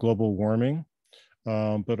in global warming,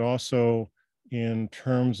 but also in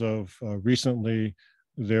terms of recently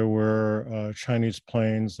there were Chinese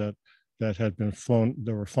planes that had been flown,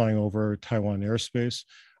 that were flying over Taiwan airspace.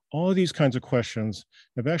 All of these kinds of questions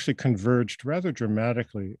have actually converged rather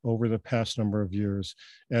dramatically over the past number of years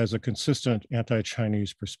as a consistent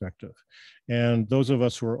anti-Chinese perspective. And those of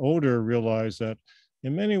us who are older realize that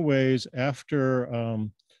in many ways, after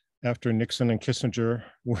Nixon and Kissinger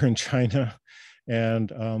were in China,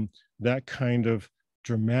 and that kind of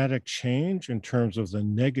dramatic change in terms of the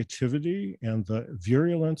negativity and the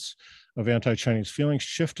virulence of anti-Chinese feelings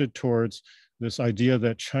shifted towards this idea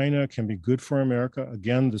that China can be good for America.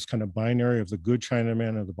 Again, this kind of binary of the good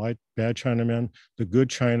Chinaman and the bad Chinaman, the good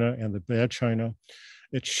China and the bad China.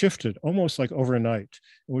 It shifted almost like overnight,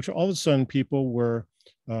 in which all of a sudden people were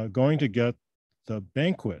going to get the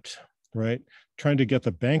banquet, right? Trying to get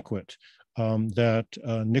the banquet that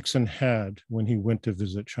Nixon had when he went to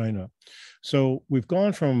visit China. So we've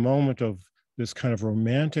gone from a moment of this kind of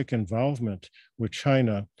romantic involvement with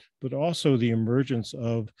China, but also the emergence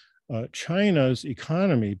of China's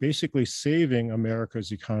economy, basically saving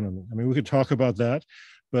America's economy. I mean, we could talk about that,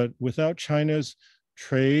 but without China's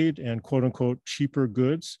trade and quote unquote cheaper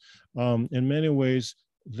goods, in many ways,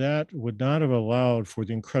 that would not have allowed for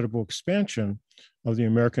the incredible expansion of the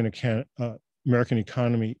American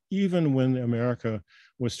economy, even when America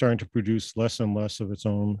was starting to produce less and less of its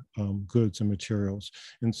own goods and materials.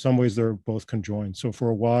 In some ways, they're both conjoined. So for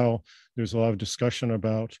a while, there's a lot of discussion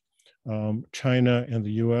about China and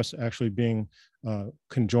the US actually being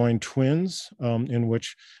conjoined twins, in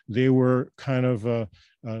which they were kind of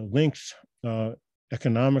linked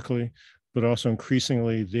economically, but also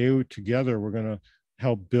increasingly they together were going to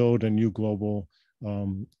help build a new global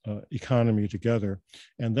economy together.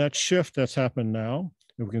 And that shift that's happened now,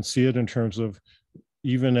 and we can see it in terms of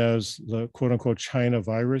even as the quote unquote China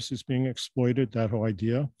virus is being exploited, that whole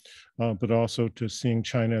idea, but also to seeing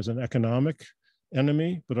China as an economic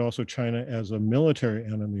enemy, but also China as a military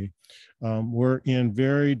enemy. We're in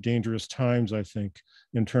very dangerous times, I think,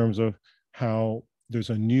 in terms of how there's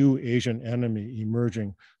a new Asian enemy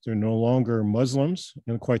emerging. They're no longer Muslims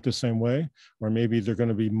in quite the same way, or maybe they're going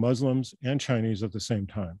to be Muslims and Chinese at the same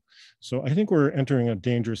time. So I think we're entering a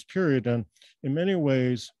dangerous period. And in many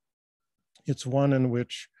ways, it's one in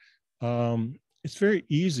which it's very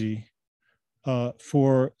easy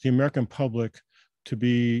for the American public to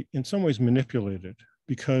be in some ways manipulated,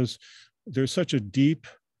 because there's such a deep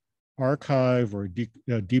archive or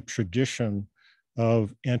deep tradition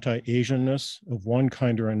of anti-Asianness of one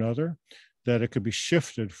kind or another, that it could be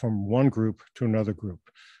shifted from one group to another group,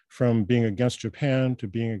 from being against Japan to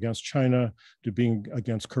being against China, to being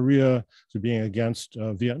against Korea, to being against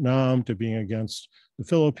Vietnam, to being against the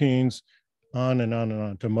Philippines, on and on and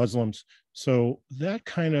on, to Muslims. So that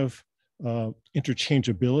kind of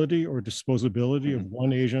interchangeability or disposability of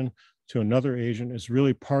one Asian to another Asian is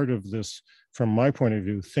really part of this, from my point of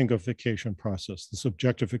view, thinkification process, this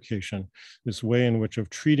objectification, this way in which of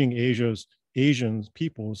treating Asian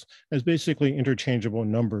peoples as basically interchangeable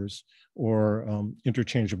numbers, or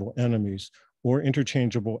interchangeable enemies, or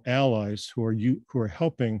interchangeable allies who are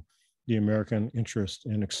helping the American interest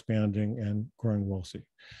in expanding and growing wealthy.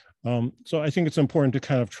 So I think it's important to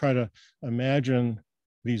kind of try to imagine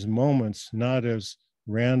these moments not as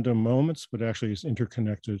random moments, but actually as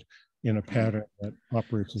interconnected in a pattern that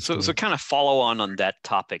operates. So kind of follow on that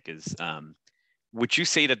topic is, would you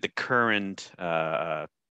say that the current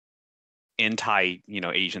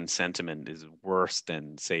anti-Asian sentiment is worse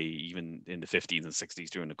than, say, even in the 50s and 60s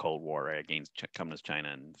during the Cold War, right, against Communist China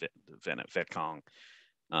and Viet Cong?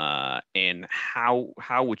 And how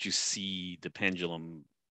would you see the pendulum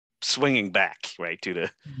swinging back, right, to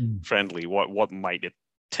the friendly? What might it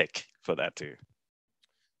take for that to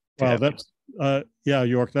well, that's yeah,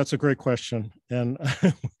 York, that's a great question. And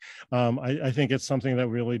I think it's something that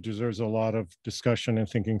really deserves a lot of discussion and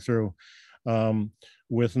thinking through,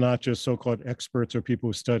 with not just so-called experts or people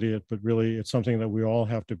who study it, but really it's something that we all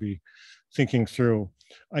have to be thinking through.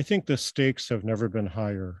 I think the stakes have never been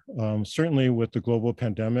higher. Certainly with the global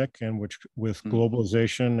pandemic and with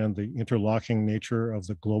globalization and the interlocking nature of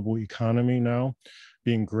the global economy now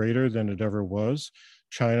being greater than it ever was.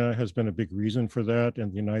 China has been a big reason for that,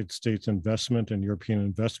 and the United States investment and European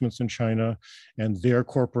investments in China, and their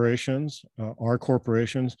corporations, our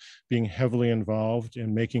corporations, being heavily involved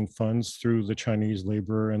in making funds through the Chinese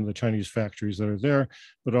labor and the Chinese factories that are there,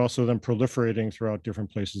 but also them proliferating throughout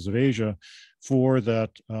different places of Asia for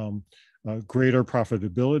that greater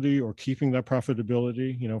profitability, or keeping that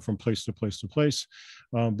profitability, from place to place to place.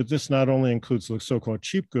 But this not only includes the so-called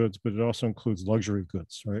cheap goods, but it also includes luxury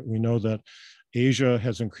goods, right? We know that Asia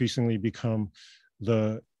has increasingly become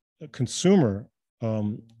the consumer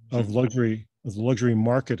of luxury, of the luxury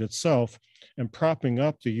market itself, and propping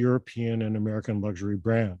up the European and American luxury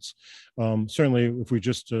brands. Certainly, if we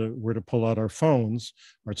just were to pull out our phones,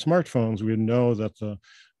 our smartphones, we would know that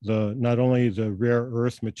not only the rare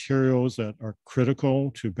earth materials that are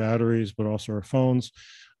critical to batteries, but also our phones,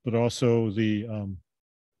 but also the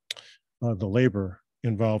labor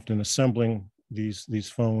involved in assembling these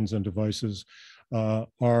phones and devices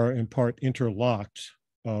are in part interlocked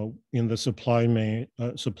in the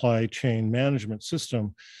supply chain management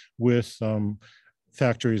system with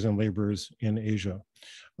factories and laborers in Asia.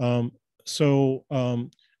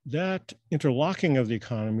 That interlocking of the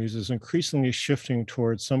economies is increasingly shifting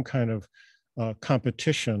towards some kind of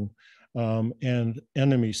competition and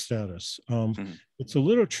enemy status. It's a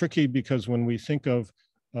little tricky because when we think of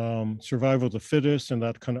survival of the fittest and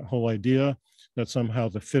that kind of whole idea that somehow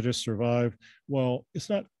the fittest survive, well, it's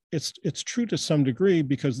not. It's true to some degree,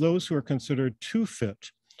 because those who are considered too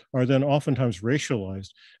fit are then oftentimes racialized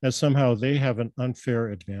as somehow they have an unfair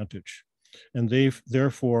advantage, and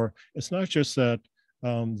therefore it's not just that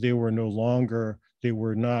they were no longer they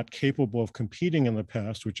were not capable of competing in the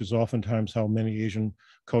past, which is oftentimes how many Asian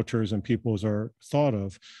cultures and peoples are thought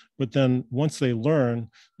of. But then once they learn,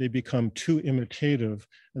 they become too imitative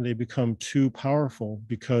and they become too powerful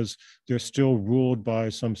because they're still ruled by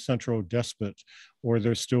some central despot, or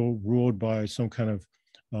they're still ruled by some kind of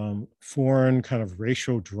foreign kind of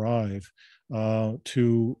racial drive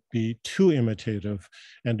to be too imitative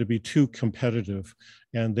and to be too competitive.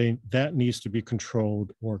 And that needs to be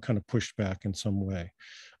controlled or kind of pushed back in some way.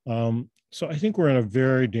 So I think we're in a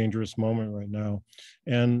very dangerous moment right now.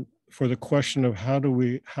 And for the question of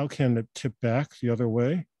how can it tip back the other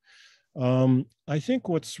way? I think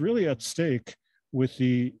what's really at stake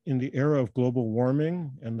in the era of global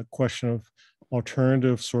warming and the question of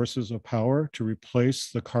alternative sources of power to replace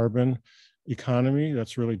the carbon economy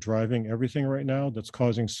that's really driving everything right now, that's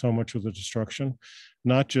causing so much of the destruction,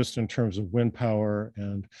 not just in terms of wind power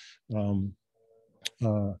and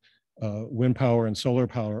solar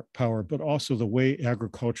power, but also the way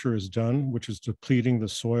agriculture is done, which is depleting the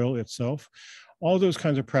soil itself. All those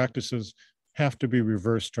kinds of practices have to be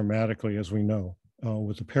reversed dramatically, as we know,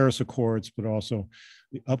 with the Paris Accords, but also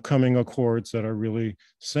the upcoming accords that are really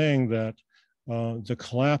saying that the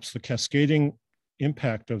collapse, the cascading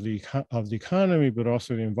impact of the economy, but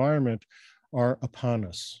also the environment are upon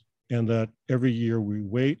us. And that every year we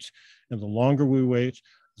wait, and the longer we wait,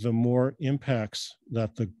 the more impacts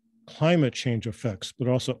that the climate change effects, but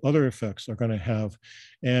also other effects are going to have,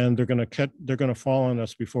 and they're going to fall on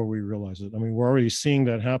us before we realize it. I mean, we're already seeing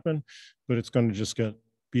that happen, but it's going to just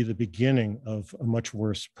be the beginning of a much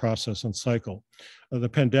worse process and cycle. The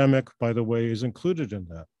pandemic, by the way, is included in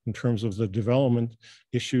that in terms of the development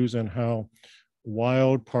issues and how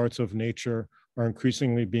wild parts of nature are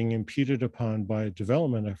increasingly being impeded upon by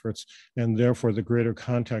development efforts, and therefore the greater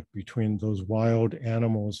contact between those wild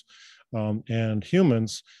animals and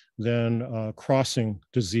humans than crossing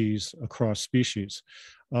disease across species.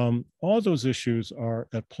 All those issues are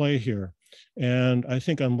at play here. And I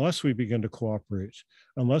think unless we begin to cooperate,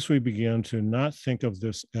 unless we begin to not think of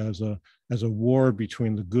this as a war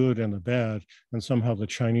between the good and the bad, and somehow the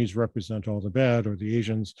Chinese represent all the bad, or the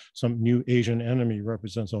Asians, some new Asian enemy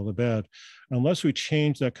represents all the bad, unless we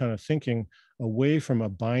change that kind of thinking away from a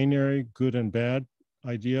binary good and bad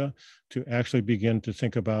idea to actually begin to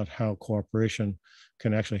think about how cooperation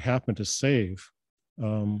can actually happen to save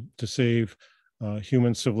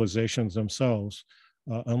human civilizations themselves.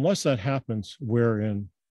 Unless that happens, we're in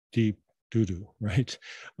deep doo-doo, right?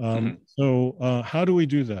 So how do we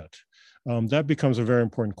do that? That becomes a very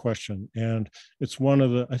important question. And it's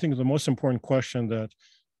I think the most important question that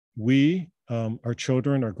we, our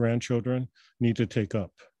children, our grandchildren need to take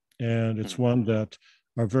up. And it's one that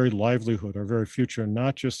our very livelihood, our very future,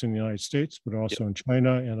 not just in the United States, but also in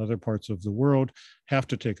China and other parts of the world, have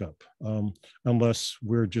to take up, unless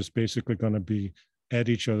we're just basically going to be at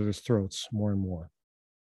each other's throats more and more.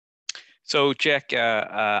 So Jack,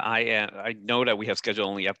 I know that we have scheduled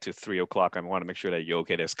only up to 3 o'clock. I want to make sure that you're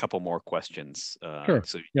okay. There's a couple more questions. Sure.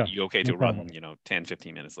 So yeah, you're okay no to problem. run, 10,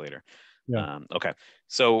 15 minutes later. Yeah. Okay.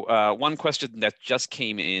 So one question that just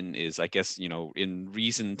came in is, I guess, in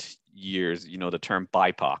recent years, the term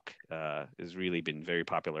BIPOC has really been very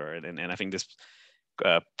popular. And I think this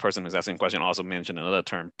person who's asking the question also mentioned another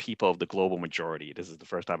term, people of the global majority. This is the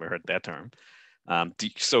first time I heard that term.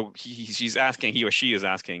 So he or she is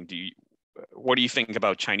asking, what do you think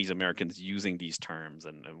about Chinese Americans using these terms,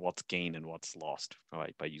 and what's gained and what's lost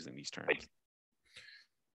by using these terms?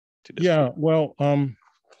 Yeah, well,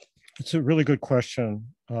 it's a really good question.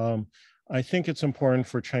 I think it's important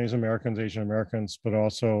for Chinese Americans, Asian Americans, but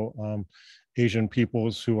also Asian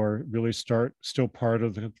peoples who are really still part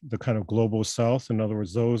of the kind of global South. In other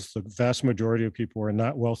words, the vast majority of people are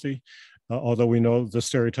not wealthy, although we know the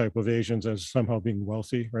stereotype of Asians as somehow being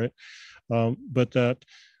wealthy, right? But that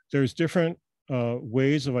there's different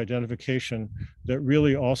ways of identification that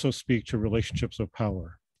really also speak to relationships of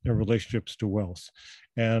power and relationships to wealth.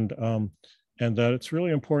 And that it's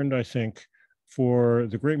really important, I think, for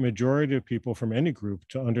the great majority of people from any group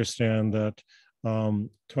to understand that to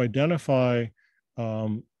identify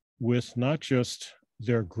with not just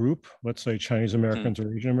their group, let's say Chinese Americans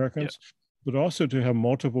or Asian Americans, but also to have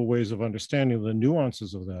multiple ways of understanding the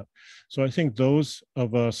nuances of that. So I think those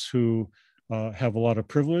of us who have a lot of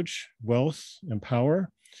privilege, wealth, and power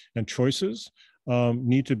and choices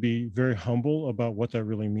need to be very humble about what that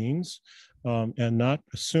really means, and not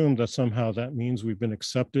assume that somehow that means we've been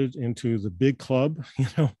accepted into the big club,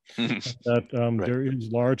 that right. There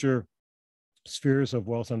is larger spheres of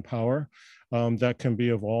wealth and power that can be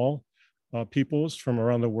of all peoples from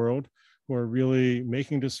around the world who are really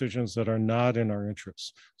making decisions that are not in our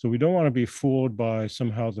interests. So we don't want to be fooled by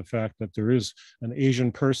somehow the fact that there is an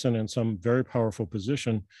Asian person in some very powerful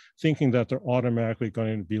position thinking that they're automatically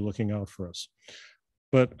going to be looking out for us.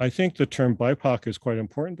 But I think the term BIPOC is quite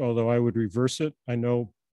important, although I would reverse it. I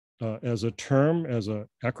know as a term, as an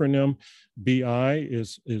acronym, BI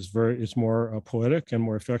is more poetic and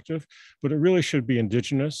more effective, but it really should be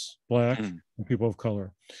Indigenous, Black, and people of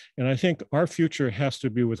color. And I think our future has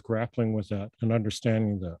to be with grappling with that and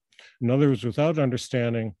understanding that. In other words, without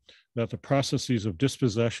understanding that the processes of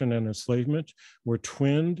dispossession and enslavement were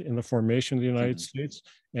twinned in the formation of the United States,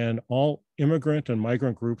 and all immigrant and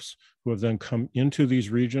migrant groups who have then come into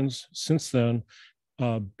these regions since then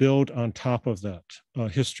build on top of that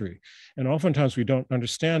history. And oftentimes we don't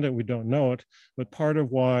understand it, we don't know it, but part of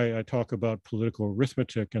why I talk about political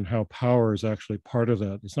arithmetic and how power is actually part of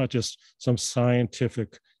that. It's not just some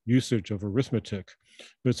scientific usage of arithmetic,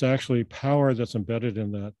 but it's actually power that's embedded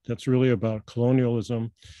in that. That's really about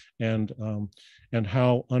colonialism and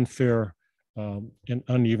how unfair and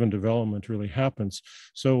uneven development really happens.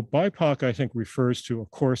 So BIPOC, I think, refers to, of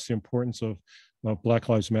course, the importance of Black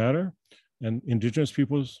Lives Matter and Indigenous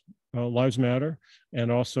people's lives matter,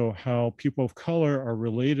 and also how people of color are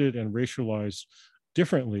related and racialized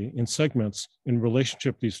differently in segments in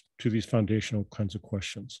relationship to these foundational kinds of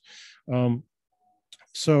questions. I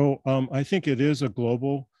think it is a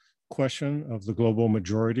global question of the global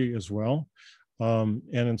majority as well. And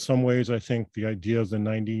in some ways, I think the idea of the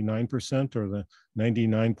 99% or the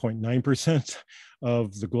 99.9%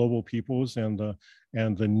 of the global peoples and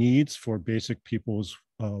the needs for basic people's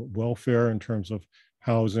welfare in terms of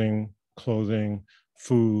housing, clothing,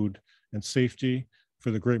 food, and safety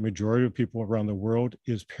for the great majority of people around the world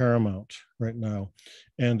is paramount right now.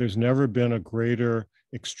 And there's never been a greater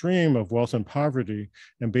extreme of wealth and poverty,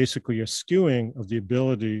 and basically a skewing of the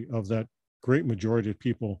ability of that great majority of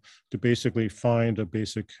people to basically find a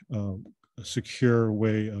basic secure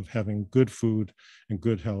way of having good food and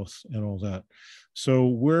good health and all that. So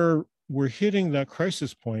we're hitting that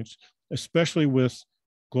crisis point, especially with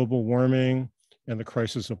global warming and the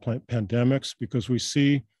crisis of pandemics, because we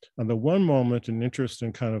see on the one moment an interest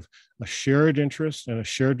in kind of a shared interest and a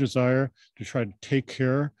shared desire to try to take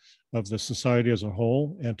care of the society as a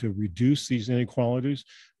whole and to reduce these inequalities.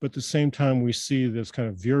 But at the same time, we see this kind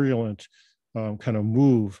of virulent kind of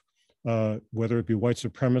move, whether it be white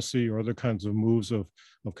supremacy or other kinds of moves of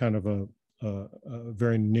kind of a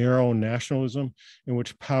very narrow nationalism in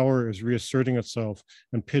which power is reasserting itself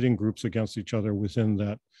and pitting groups against each other within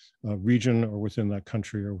that region or within that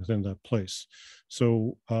country or within that place.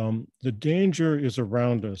 So the danger is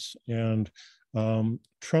around us, and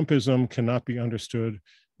Trumpism cannot be understood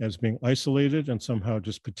as being isolated and somehow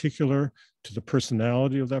just particular to the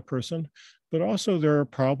personality of that person. But also there are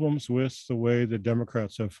problems with the way the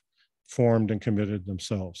Democrats have formed and committed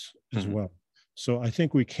themselves as well. So I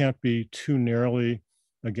think we can't be too narrowly,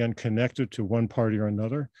 again, connected to one party or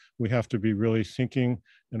another. We have to be really thinking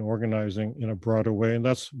and organizing in a broader way. And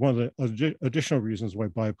that's one of the additional reasons why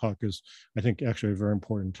BIPOC is, I think, actually a very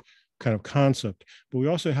important kind of concept. But we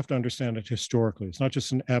also have to understand it historically. It's not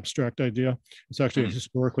just an abstract idea. It's actually a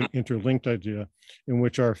historically interlinked idea in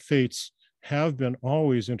which our fates have been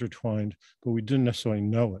always intertwined, but we didn't necessarily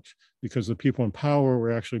know it because the people in power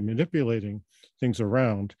were actually manipulating things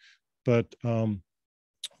around. But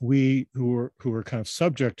we who were kind of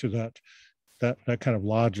subject to that kind of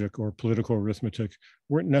logic or political arithmetic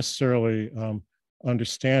weren't necessarily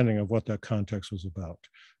understanding of what that context was about.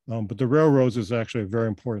 But the railroads is actually a very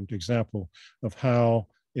important example of how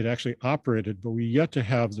it actually operated, but we yet to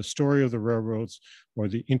have the story of the railroads or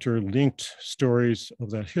the interlinked stories of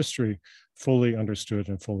that history fully understood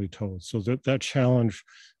and fully told. So that challenge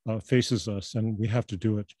faces us, and we have to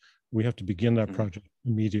do it. We have to begin that project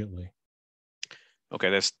immediately. Okay,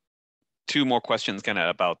 there's two more questions kind of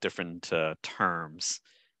about different terms.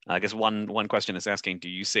 I guess one question is asking, do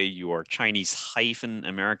you say you are Chinese hyphen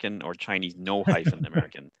American or Chinese no hyphen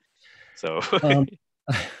American? So,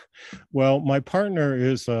 well, my partner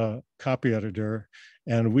is a copy editor,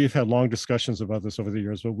 and we've had long discussions about this over the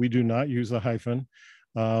years, but we do not use a hyphen.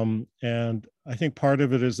 And I think part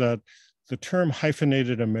of it is that the term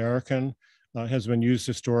hyphenated American has been used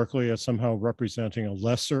historically as somehow representing a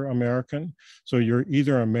lesser American. So you're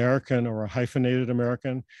either American or a hyphenated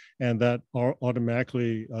American, and that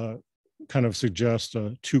automatically kind of suggests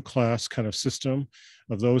a two-class kind of system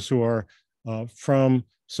of those who are from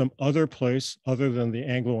some other place other than the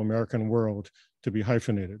Anglo-American world to be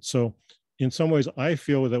hyphenated. So in some ways, I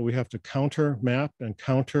feel that we have to counter map and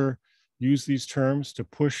counter use these terms to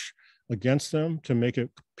push against them to make it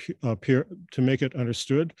appear, to make it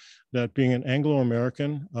understood that being an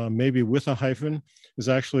Anglo-American, maybe with a hyphen, is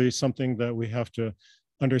actually something that we have to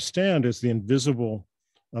understand as the invisible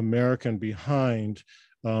American behind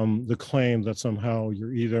the claim that somehow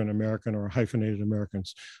you're either an American or hyphenated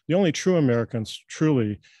Americans. The only true Americans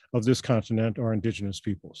truly of this continent are indigenous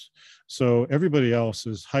peoples. So everybody else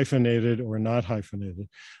is hyphenated or not hyphenated.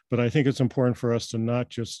 But I think it's important for us to not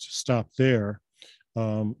just stop there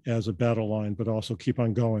as a battle line, but also keep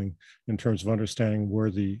on going in terms of understanding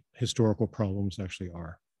where the historical problems actually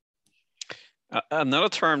are. Another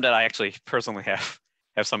term that I actually personally have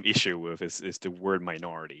some issue with is the word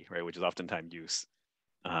minority, right, which is oftentimes used.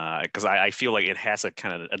 Because I feel like it has a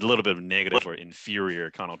kind of a little bit of negative or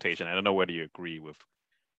inferior connotation. I don't know whether you agree with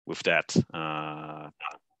that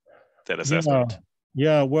that assessment.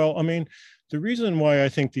 Yeah. Well, I mean, the reason why I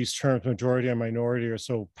think these terms majority and minority are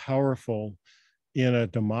so powerful in a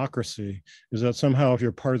democracy is that somehow if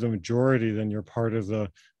you're part of the majority, then you're part of the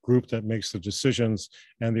group that makes the decisions,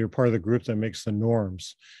 and you're part of the group that makes the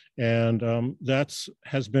norms. And that's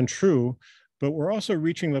has been true, but we're also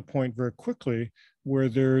reaching the point very quickly where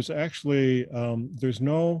there's actually, there's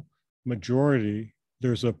no majority,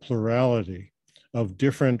 there's a plurality of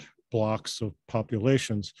different blocks of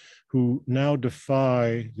populations who now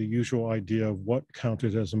defy the usual idea of what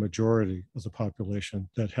counted as a majority of the population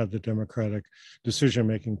that had the democratic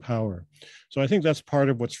decision-making power. So I think that's part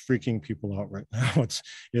of what's freaking people out right now.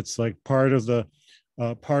 It's like part of the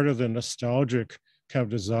nostalgic kind of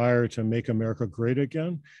desire to make America great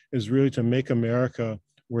again is really to make America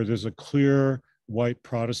where there's a clear white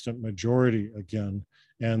Protestant majority again,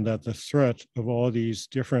 and that the threat of all these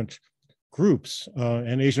different groups,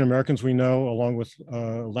 and Asian Americans we know, along with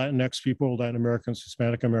Latinx people, Latin Americans,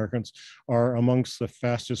 Hispanic Americans, are amongst the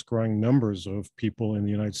fastest growing numbers of people in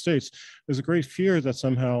the United States. There's a great fear that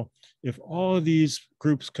somehow if all of these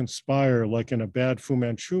groups conspire, like in a bad Fu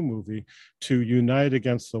Manchu movie, to unite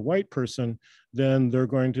against the white person, then they're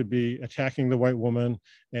going to be attacking the white woman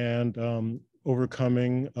and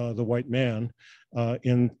overcoming the white man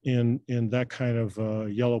in that kind of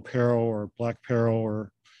yellow peril or black peril or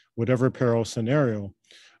whatever peril scenario.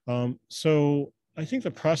 So I think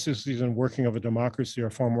the processes and working of a democracy are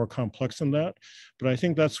far more complex than that, but I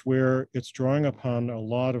think that's where it's drawing upon a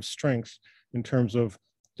lot of strength in terms of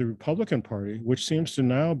the Republican Party, which seems to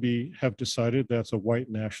now have decided that's a white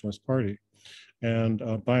nationalist party, and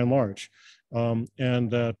by and large,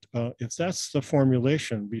 and that if that's the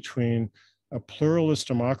formulation between a pluralist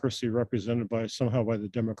democracy represented by somehow by the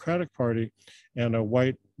Democratic Party and a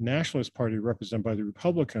white nationalist party represented by the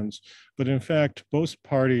Republicans, but in fact, both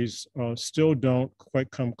parties still don't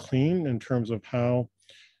quite come clean in terms of how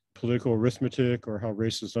political arithmetic or how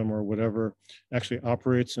racism or whatever actually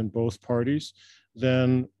operates in both parties,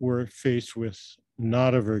 then we're faced with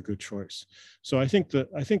not a very good choice. So I think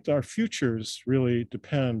that our futures really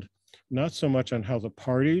depend not so much on how the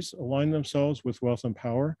parties align themselves with wealth and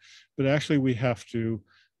power, but actually we have to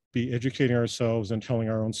be educating ourselves and telling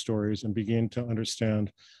our own stories and begin to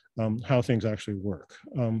understand how things actually work.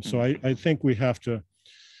 So I think we have to,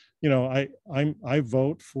 you know, I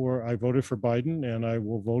voted for Biden, and I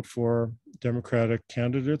will vote for Democratic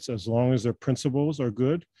candidates as long as their principles are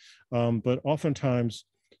good. But oftentimes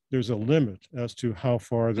there's a limit as to how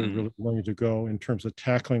far they're really willing to go in terms of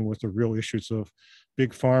tackling with the real issues of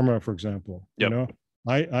big pharma, for example. Yep. You know,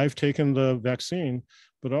 I've taken the vaccine,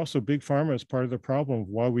 but also big pharma is part of the problem of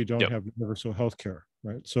why we don't have universal health care,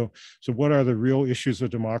 right? So what are the real issues of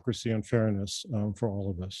democracy and fairness for all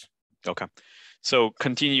of us? Okay. So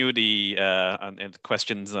continue the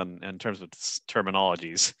questions in terms of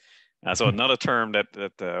terminologies. So another term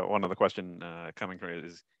that one of the question coming from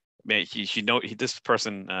is, this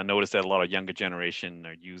person noticed that a lot of younger generation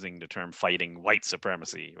are using the term fighting white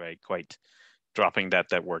supremacy, right? Quite dropping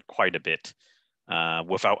that word quite a bit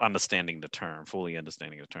without understanding the term, fully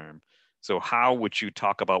understanding the term. So how would you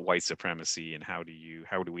talk about white supremacy, and how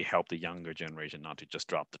do we help the younger generation not to just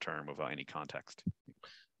drop the term without any context?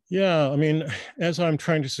 Yeah, I mean, as I'm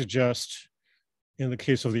trying to suggest in the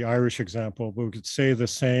case of the Irish example, but we could say the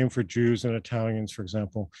same for Jews and Italians, for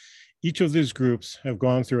example. Each of these groups have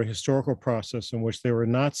gone through a historical process in which they were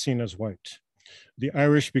not seen as white. The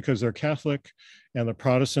Irish because they're Catholic, and the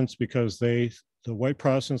Protestants because the white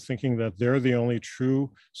Protestants thinking that they're the only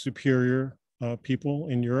true superior people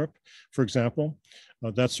in Europe, for example.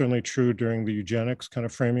 That's certainly true during the eugenics kind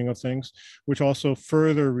of framing of things, which also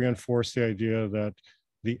further reinforced the idea that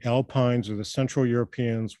the Alpines or the Central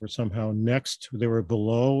Europeans were somehow next. They were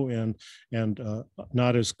below and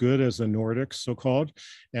not as good as the Nordics, so-called,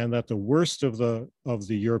 and that the worst of the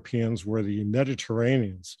Europeans were the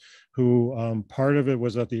Mediterraneans, who part of it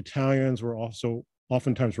was that the Italians were also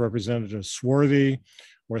oftentimes represented as swarthy,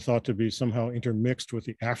 or thought to be somehow intermixed with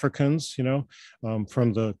the Africans,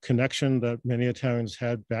 from the connection that many Italians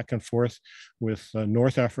had back and forth with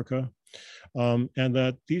North Africa. And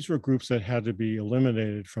that these were groups that had to be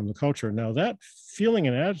eliminated from the culture. Now, that feeling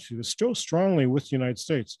and attitude is still strongly with the United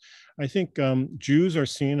States. I think Jews are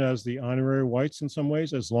seen as the honorary whites in some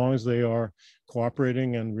ways, as long as they are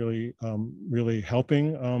cooperating and really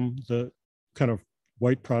helping the kind of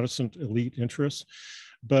white Protestant elite interests.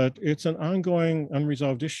 But it's an ongoing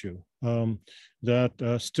unresolved issue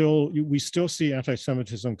that we still see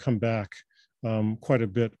anti-Semitism come back quite a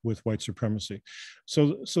bit with white supremacy.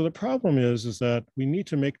 So the problem is that we need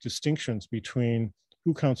to make distinctions between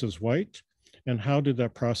who counts as white and how did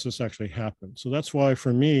that process actually happen. So that's why,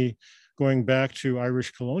 for me, going back to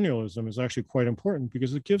Irish colonialism is actually quite important,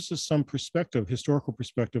 because it gives us some perspective, historical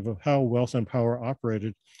perspective, of how wealth and power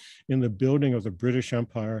operated in the building of the British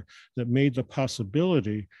Empire that made the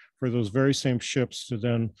possibility for those very same ships to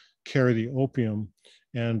then carry the opium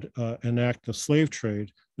and enact the slave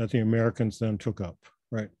trade that the Americans then took up,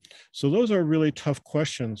 right? So those are really tough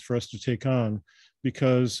questions for us to take on,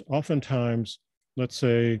 because oftentimes, let's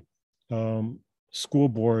say, school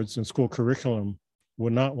boards and school curriculum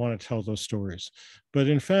would not want to tell those stories. But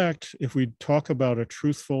in fact, if we talk about a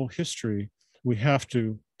truthful history, we have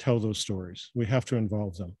to tell those stories. We have to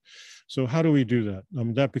involve them. So how do we do that?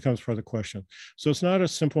 That becomes part of the question. So it's not a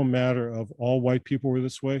simple matter of all white people were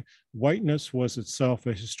this way. Whiteness was itself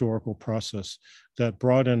a historical process that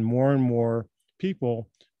brought in more and more people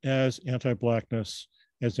as anti-Blackness,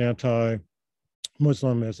 as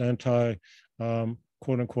anti-Muslim, as anti,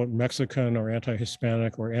 quote unquote, Mexican or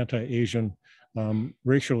anti-Hispanic or anti-Asian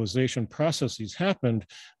racialization processes happened.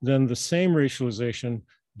 Then the same racialization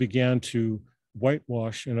began to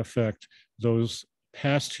whitewash, in effect, those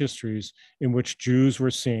past histories in which Jews were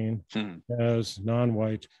seen as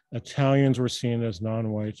non-white, Italians were seen as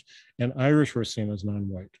non-white, and Irish were seen as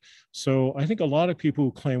non-white. So I think a lot of people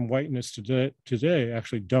who claim whiteness today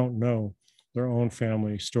actually don't know their own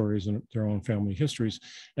family stories and their own family histories,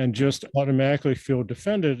 and just automatically feel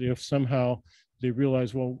defended if somehow they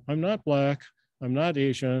realize, well, I'm not Black, I'm not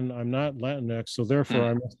Asian, I'm not Latinx, so therefore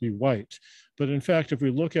I must be white. But in fact, if we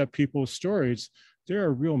look at people's stories, they're a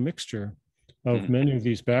real mixture of many of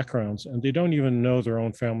these backgrounds, and they don't even know their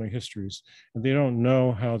own family histories. And they don't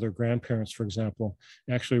know how their grandparents, for example,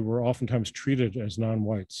 actually were oftentimes treated as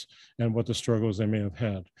non-whites and what the struggles they may have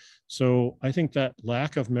had. So I think that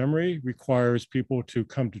lack of memory requires people to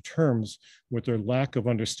come to terms with their lack of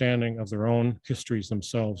understanding of their own histories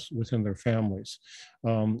themselves within their families.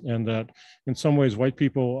 And that in some ways, white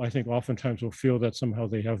people, I think, oftentimes will feel that somehow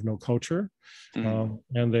they have no culture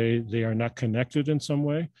and they are not connected in some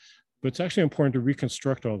way. But it's actually important to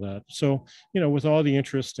reconstruct all that. So, with all the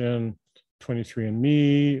interest in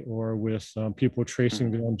 23andMe or with people tracing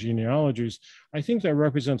their own genealogies, I think that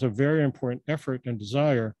represents a very important effort and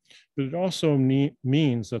desire, but it also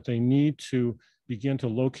means that they need to begin to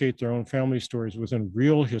locate their own family stories within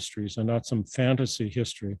real histories and not some fantasy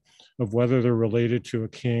history of whether they're related to a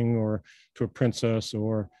king or to a princess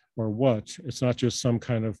or what. It's not just some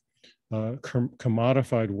kind of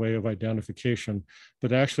commodified way of identification,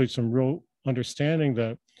 but actually some real understanding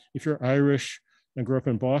that if you're Irish and grew up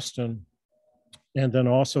in Boston, and then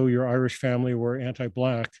also your Irish family were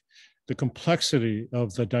anti-Black, the complexity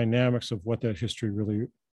of the dynamics of what that history really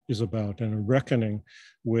is about, and a reckoning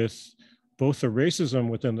with both the racism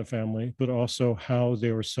within the family, but also how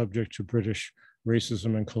they were subject to British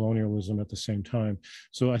racism and colonialism at the same time.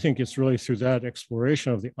 So I think it's really through that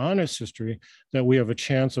exploration of the honest history that we have a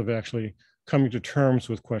chance of actually coming to terms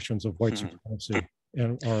with questions of white supremacy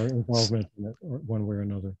and our involvement in it one way or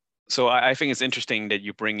another. So I think it's interesting that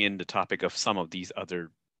you bring in the topic of some of these other,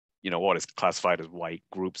 what is classified as white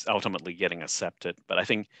groups ultimately getting accepted. But I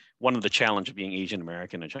think one of the challenges of being Asian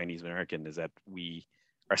American and Chinese American is that we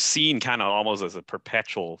are seen kind of almost as a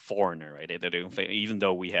perpetual foreigner, right? Even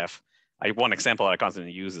though we have, one example I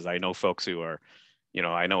constantly use is I know folks who are,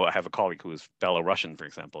 I have a colleague who is Belarusian, for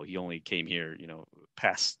example. He only came here,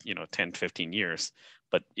 past, 10, 15 years.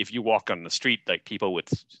 But if you walk on the street, like people would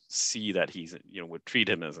see that he's, would treat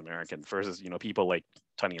him as American versus, people like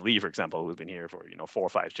Tunney Lee, for example, who's been here for, 4 or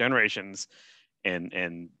 5 generations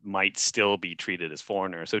and might still be treated as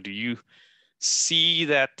foreigner. So do you see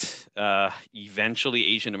that eventually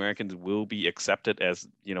Asian Americans will be accepted as,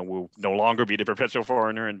 will no longer be the perpetual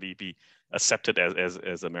foreigner and be accepted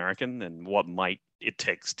as American, and what might it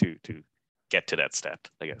takes to get to that step,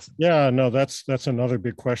 I guess? Yeah, no, that's another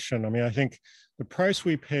big question. I mean, I think the price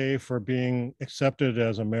we pay for being accepted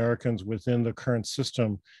as Americans within the current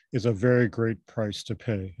system is a very great price to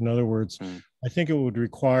pay. In other words, I think it would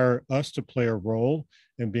require us to play a role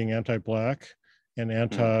in being anti-Black and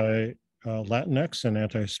anti-Latinx and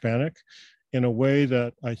anti-Hispanic in a way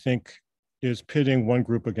that I think is pitting one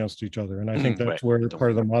group against each other. And I think that's where part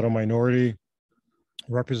of the model minority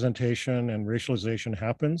representation and racialization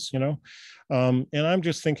happens, and I'm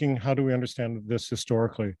just thinking, how do we understand this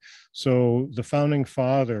historically? So the founding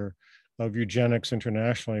father of eugenics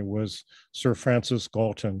internationally was Sir Francis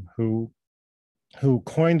Galton, who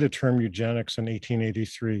coined the term eugenics in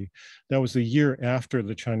 1883. That was the year after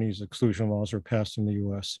the Chinese exclusion laws were passed in the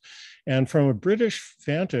US. And from a British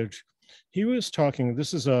vantage, he was talking,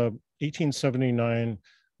 this is a 1879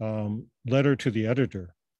 letter to the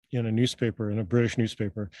editor in a British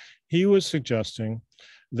newspaper. He was suggesting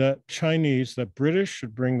that British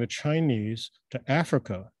should bring the Chinese to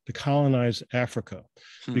Africa, to colonize Africa,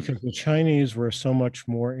 because the Chinese were so much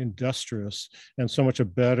more industrious and so much a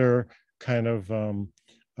better kind of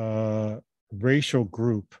racial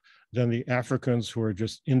group than the Africans, who are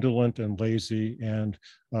just indolent and lazy and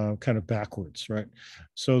kind of backwards, right?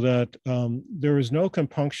 So that there is no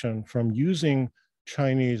compunction from using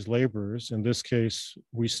Chinese laborers. In this case,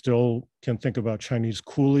 we still can think about Chinese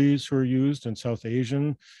coolies who are used and South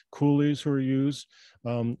Asian coolies who are used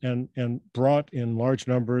and brought in large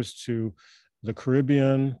numbers to the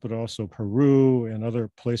Caribbean, but also Peru and other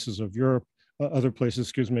places of Europe, in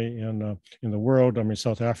the world. I mean,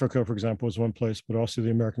 South Africa, for example, is one place, but also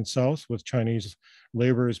the American South, with Chinese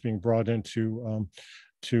laborers being brought into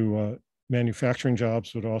manufacturing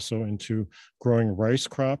jobs, but also into growing rice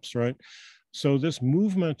crops, right? So this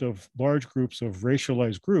movement of large groups of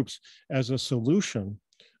racialized groups as a solution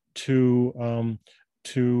to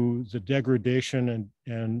the degradation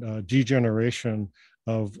and degeneration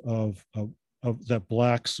of that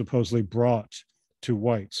Blacks supposedly brought to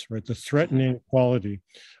whites, right? The threatening equality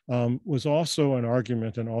was also an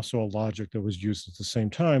argument and also a logic that was used at the same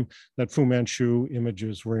time that Fu Manchu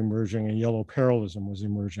images were emerging and yellow parallelism was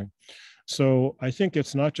emerging. So I think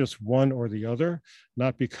it's not just one or the other,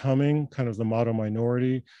 not becoming kind of the model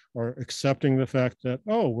minority or accepting the fact that,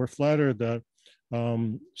 oh, we're flattered that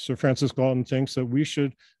Sir Francis Galton thinks that we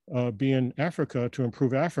should be in Africa to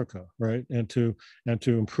improve Africa, right? And to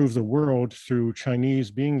improve the world through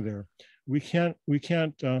Chinese being there. We can't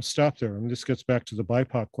stop there. I mean, this gets back to the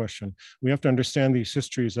BIPOC question. We have to understand these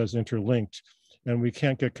histories as interlinked, and we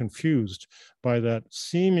can't get confused by that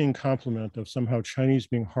seeming complement of somehow Chinese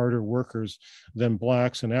being harder workers than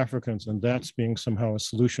Blacks and Africans, and that's being somehow a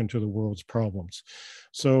solution to the world's problems.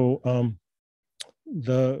 So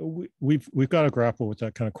we've got to grapple with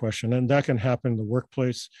that kind of question, and that can happen in the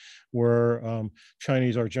workplace, where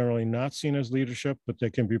Chinese are generally not seen as leadership, but they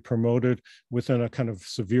can be promoted within a kind of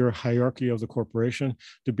severe hierarchy of the corporation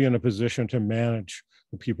to be in a position to manage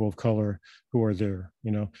the people of color who are there.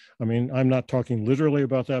 I mean, I'm not talking literally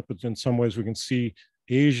about that, but in some ways we can see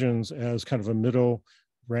Asians as kind of a middle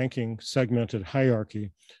ranking segmented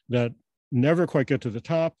hierarchy that never quite get to the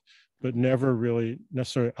top, but never really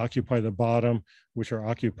necessarily occupy the bottom, which are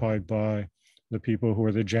occupied by the people who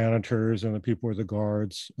are the janitors and the people who are the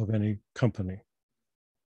guards of any company.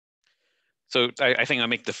 So I think I'll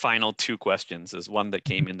make the final two questions. There's one that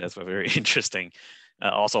came in that's very interesting,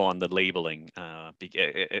 also on the labeling.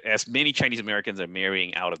 As many Chinese Americans are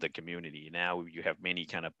marrying out of the community, now you have many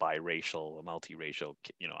kind of biracial, multiracial,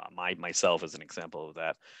 myself as an example of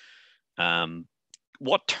that.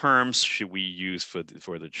 What terms should we use for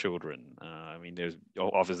the children? I mean, there's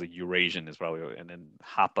obviously Eurasian is probably, and then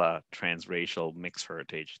Hapa, transracial, mixed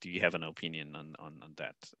heritage. Do you have an opinion on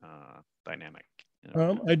that dynamic?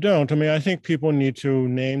 I don't. I mean, I think people need to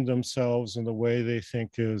name themselves in the way they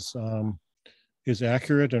think is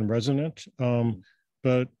accurate and resonant.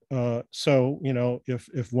 But so,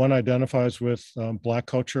 if one identifies with Black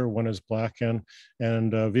culture, one is Black and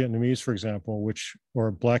Vietnamese, for example,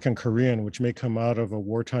 or Black and Korean, which may come out of a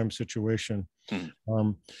wartime situation,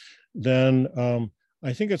 then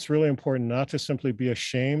I think it's really important not to simply be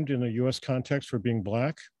ashamed in a US context for being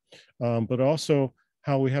Black, but also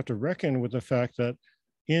how we have to reckon with the fact that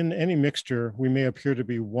in any mixture, we may appear to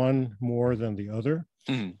be one more than the other.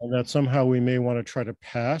 And that somehow we may want to try to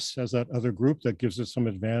pass as that other group that gives us some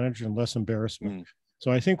advantage and less embarrassment. So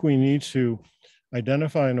I think we need to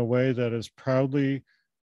identify in a way that is proudly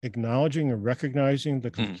acknowledging and recognizing the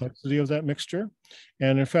complexity of that mixture.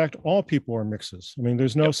 And in fact, all people are mixes. I mean,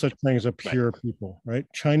 there's no such thing as a pure people, right?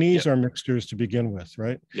 Chinese are mixtures to begin with,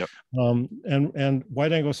 right? And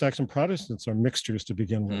white Anglo-Saxon Protestants are mixtures to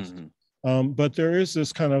begin with. But there is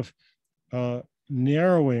this kind of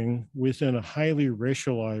narrowing within a highly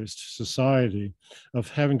racialized society of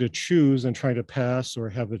having to choose and trying to pass or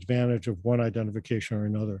have advantage of one identification or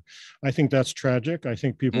another. I think that's tragic. I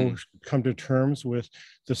think people should come to terms with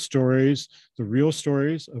the stories, the real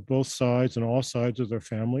stories of both sides and all sides of their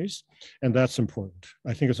families. And that's important.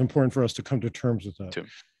 I think it's important for us to come to terms with that.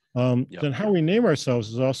 Then how we name ourselves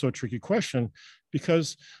is also a tricky question,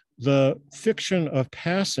 because the fiction of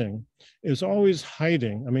passing is always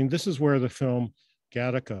hiding. I mean, this is where the film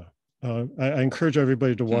Gattaca, I encourage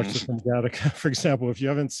everybody to watch the film Gattaca, for example. If you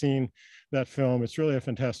haven't seen that film, it's really a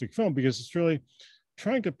fantastic film, because it's really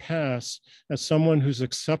trying to pass as someone who's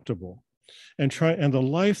acceptable, and the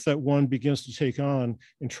life that one begins to take on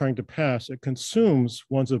in trying to pass, it consumes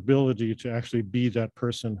one's ability to actually be that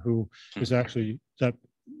person who is actually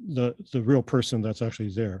the real person that's actually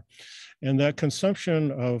there. And that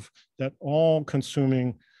consumption of that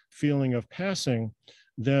all-consuming feeling of passing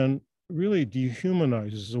then really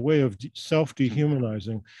dehumanizes, a way of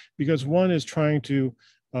self-dehumanizing, because one is trying to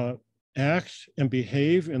act and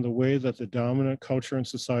behave in the way that the dominant culture and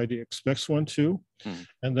society expects one to,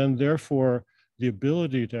 and then therefore the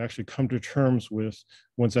ability to actually come to terms with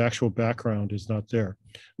one's actual background is not there.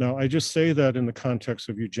 Now, I just say that in the context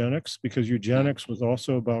of eugenics, because eugenics was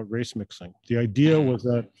also about race mixing. The idea was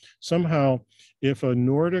that somehow if a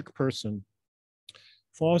Nordic person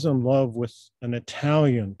falls in love with an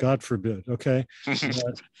Italian, God forbid, okay,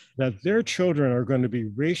 that their children are going to be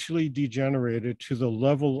racially degenerated to the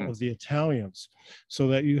level of the Italians, so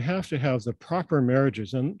that you have to have the proper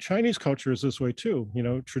marriages. And Chinese culture is this way too, you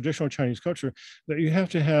know, traditional Chinese culture, that you have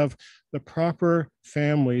to have the proper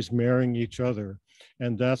families marrying each other.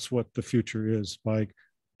 And that's what the future is, by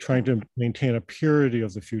trying to maintain a purity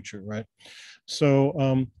of the future, right?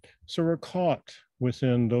 So, so we're caught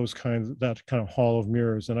within that kind of hall of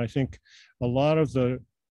mirrors. And I think a lot of the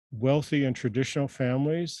wealthy and traditional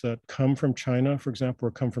families that come from China, for example,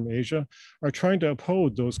 or come from Asia, are trying to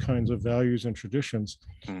uphold those kinds of values and traditions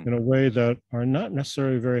in a way that are not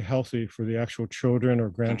necessarily very healthy for the actual children or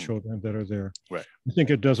grandchildren that are there. I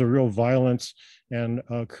think it does a real violence and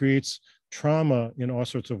creates trauma in all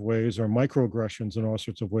sorts of ways, or microaggressions in all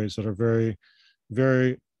sorts of ways that are very,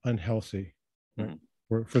 very unhealthy. Right?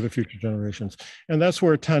 For the future generations. And that's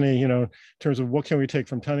where Tunney, you know, in terms of what can we take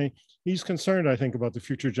from Tunney, he's concerned, I think, about the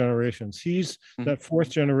future generations. He's that fourth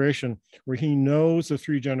generation where he knows the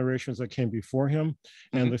three generations that came before him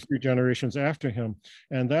and the three generations after him.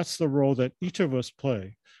 And that's the role that each of us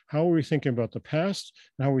play. How are we thinking about the past,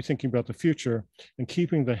 and how are we thinking about the future, and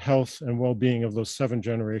keeping the health and well-being of those 7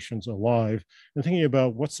 generations alive, and thinking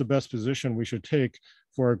about what's the best position we should take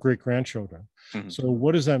for our great-grandchildren. So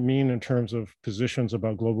what does that mean in terms of positions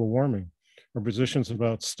about global warming, or positions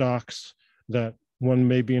about stocks that one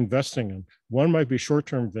may be investing in? One might be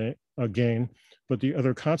short-term gain, but the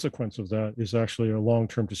other consequence of that is actually a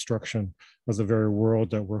long-term destruction of the very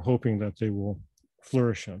world that we're hoping that they will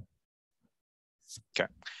flourish in.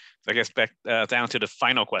 Okay. So I guess back down to the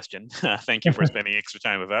final question. Thank you for spending extra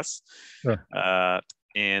time with us. Sure.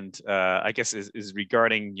 I guess is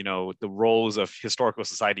regarding, you know, the roles of historical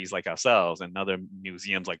societies like ourselves and other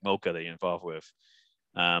museums like MoCA that you're involved with.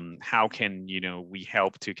 How can, you know, we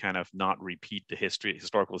help to kind of not repeat the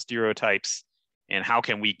historical stereotypes, and how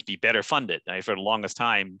can we be better funded? For the longest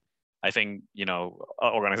time, I think, you know,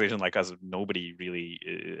 organizations like us, nobody really,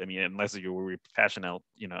 I mean, unless you were passionate,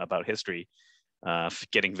 you know, about history,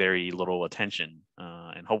 getting very little attention.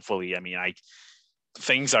 And hopefully, I mean,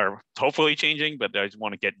 things are hopefully changing, but I just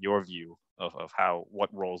want to get your view of what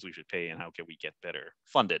roles we should play and how can we get better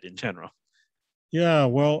funded in general. Yeah,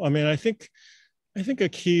 well, I mean, I think a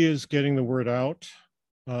key is getting the word out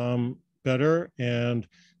better, and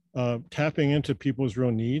tapping into people's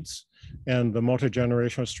real needs and the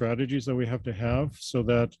multi-generational strategies that we have to have, so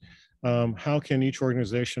that how can each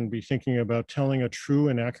organization be thinking about telling a true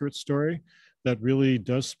and accurate story that really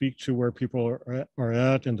does speak to where people are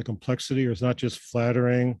at, and the complexity, or is not just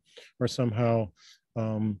flattering or somehow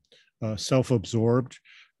self-absorbed,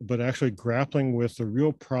 but actually grappling with the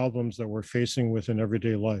real problems that we're facing within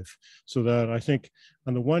everyday life. So that I think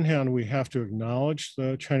on the one hand, we have to acknowledge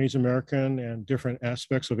the Chinese American and different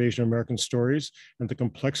aspects of Asian American stories and the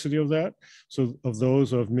complexity of that. So of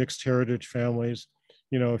those of mixed heritage families,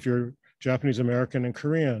 you know, if you're Japanese American and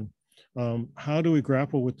Korean, how do we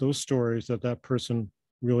grapple with those stories that person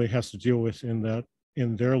really has to deal with in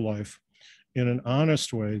their life? in an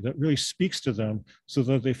honest way that really speaks to them, so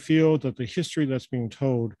that they feel that the history that's being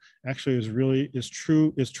told actually is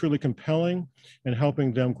truly compelling and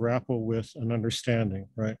helping them grapple with an understanding,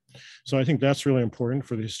 right? So I think that's really important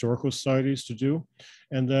for the historical societies to do.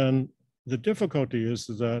 And then the difficulty is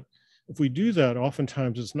that if we do that,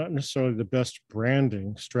 oftentimes it's not necessarily the best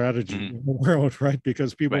branding strategy in the world, right?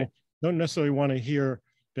 Because people don't necessarily want to hear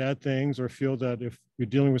bad things or feel that if you're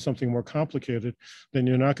dealing with something more complicated, then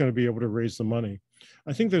you're not going to be able to raise the money.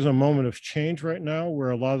 I think there's a moment of change right now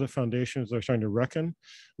where a lot of the foundations are trying to reckon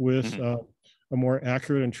with a more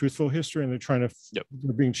accurate and truthful history, and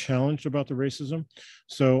they're being challenged about the racism.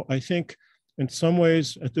 So I think in some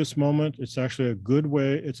ways at this moment, it's actually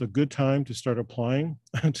it's a good time to start applying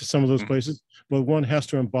to some of those places, but one has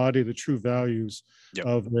to embody the true values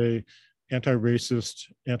of a anti-racist,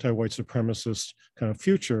 anti-white supremacist kind of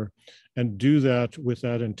future, and do that with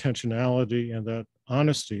that intentionality and that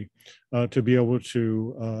honesty to be able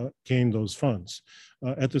to gain those funds.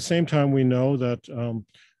 At the same time, we know that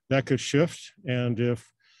that could shift, and if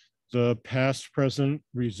the past president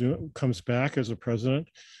comes back as a president,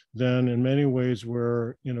 then in many ways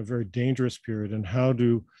we're in a very dangerous period. And how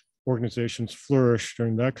do organizations flourish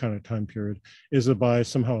during that kind of time period? Is it by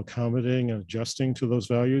somehow accommodating and adjusting to those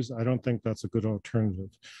values? I don't think that's a good alternative.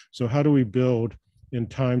 So how do we build in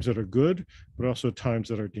times that are good, but also times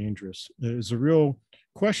that are dangerous? There's a real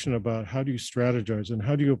question about how do you strategize and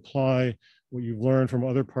how do you apply what you've learned from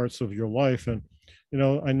other parts of your life. And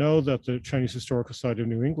I know that the Chinese Historical Society of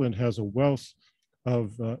New England has a wealth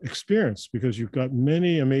of experience, because you've got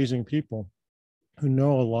many amazing people who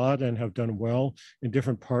know a lot and have done well in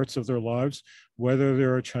different parts of their lives, whether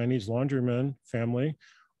they're a Chinese laundryman family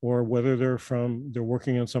or whether they're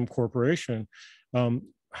working in some corporation.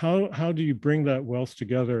 How do you bring that wealth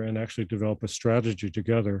together and actually develop a strategy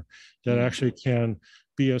together that actually can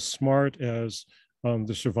be as smart as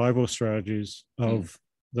the survival strategies of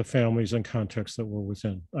the families and contexts that we're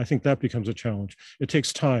within? I think that becomes a challenge. It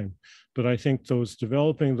takes time, but I think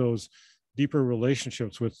developing those deeper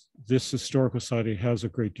relationships with this historical society has a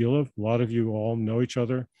great deal of. A lot of you all know each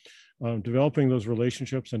other. Developing those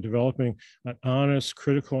relationships and developing an honest,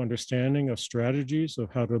 critical understanding of strategies of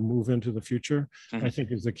how to move into the future, I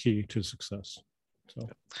think is the key to success. So.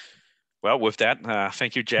 Well, with that,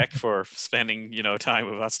 thank you, Jack, for spending time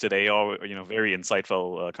with us today. All very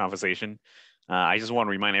insightful conversation. I just want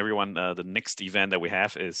to remind everyone the next event that we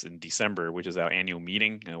have is in December, which is our annual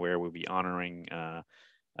meeting, where we'll be honoring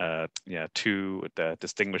two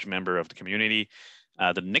distinguished member of the community.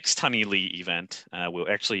 The next Tunney Lee event will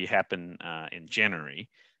actually happen in January,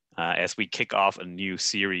 as we kick off a new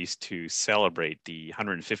series to celebrate the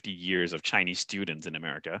 150 years of Chinese students in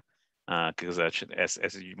America. Because as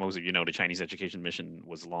most of you know, the Chinese Education Mission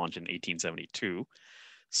was launched in 1872.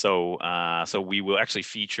 So we will actually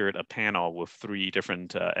feature a panel with three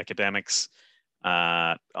different academics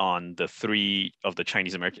on the three of the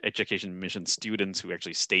Chinese Education Mission students who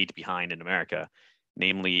actually stayed behind in America,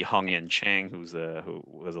 namely Tchen, who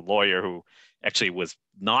was a lawyer who actually was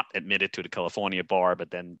not admitted to the California bar, but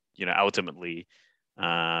then ultimately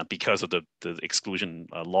because of the exclusion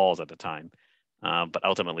laws at the time. But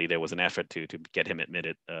ultimately, there was an effort to get him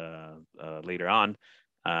admitted later on.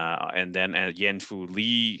 And then Yanfu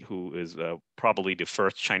Li, who is probably the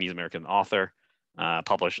first Chinese-American author,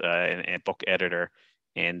 published a book editor.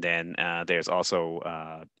 And then there's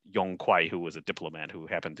also Yong Kwai, who was a diplomat who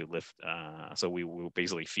happened to live. So we will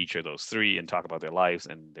basically feature those three and talk about their lives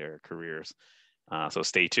and their careers. So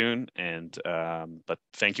stay tuned. And but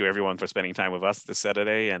thank you, everyone, for spending time with us this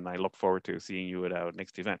Saturday. And I look forward to seeing you at our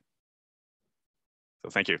next event. So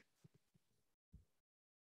thank you.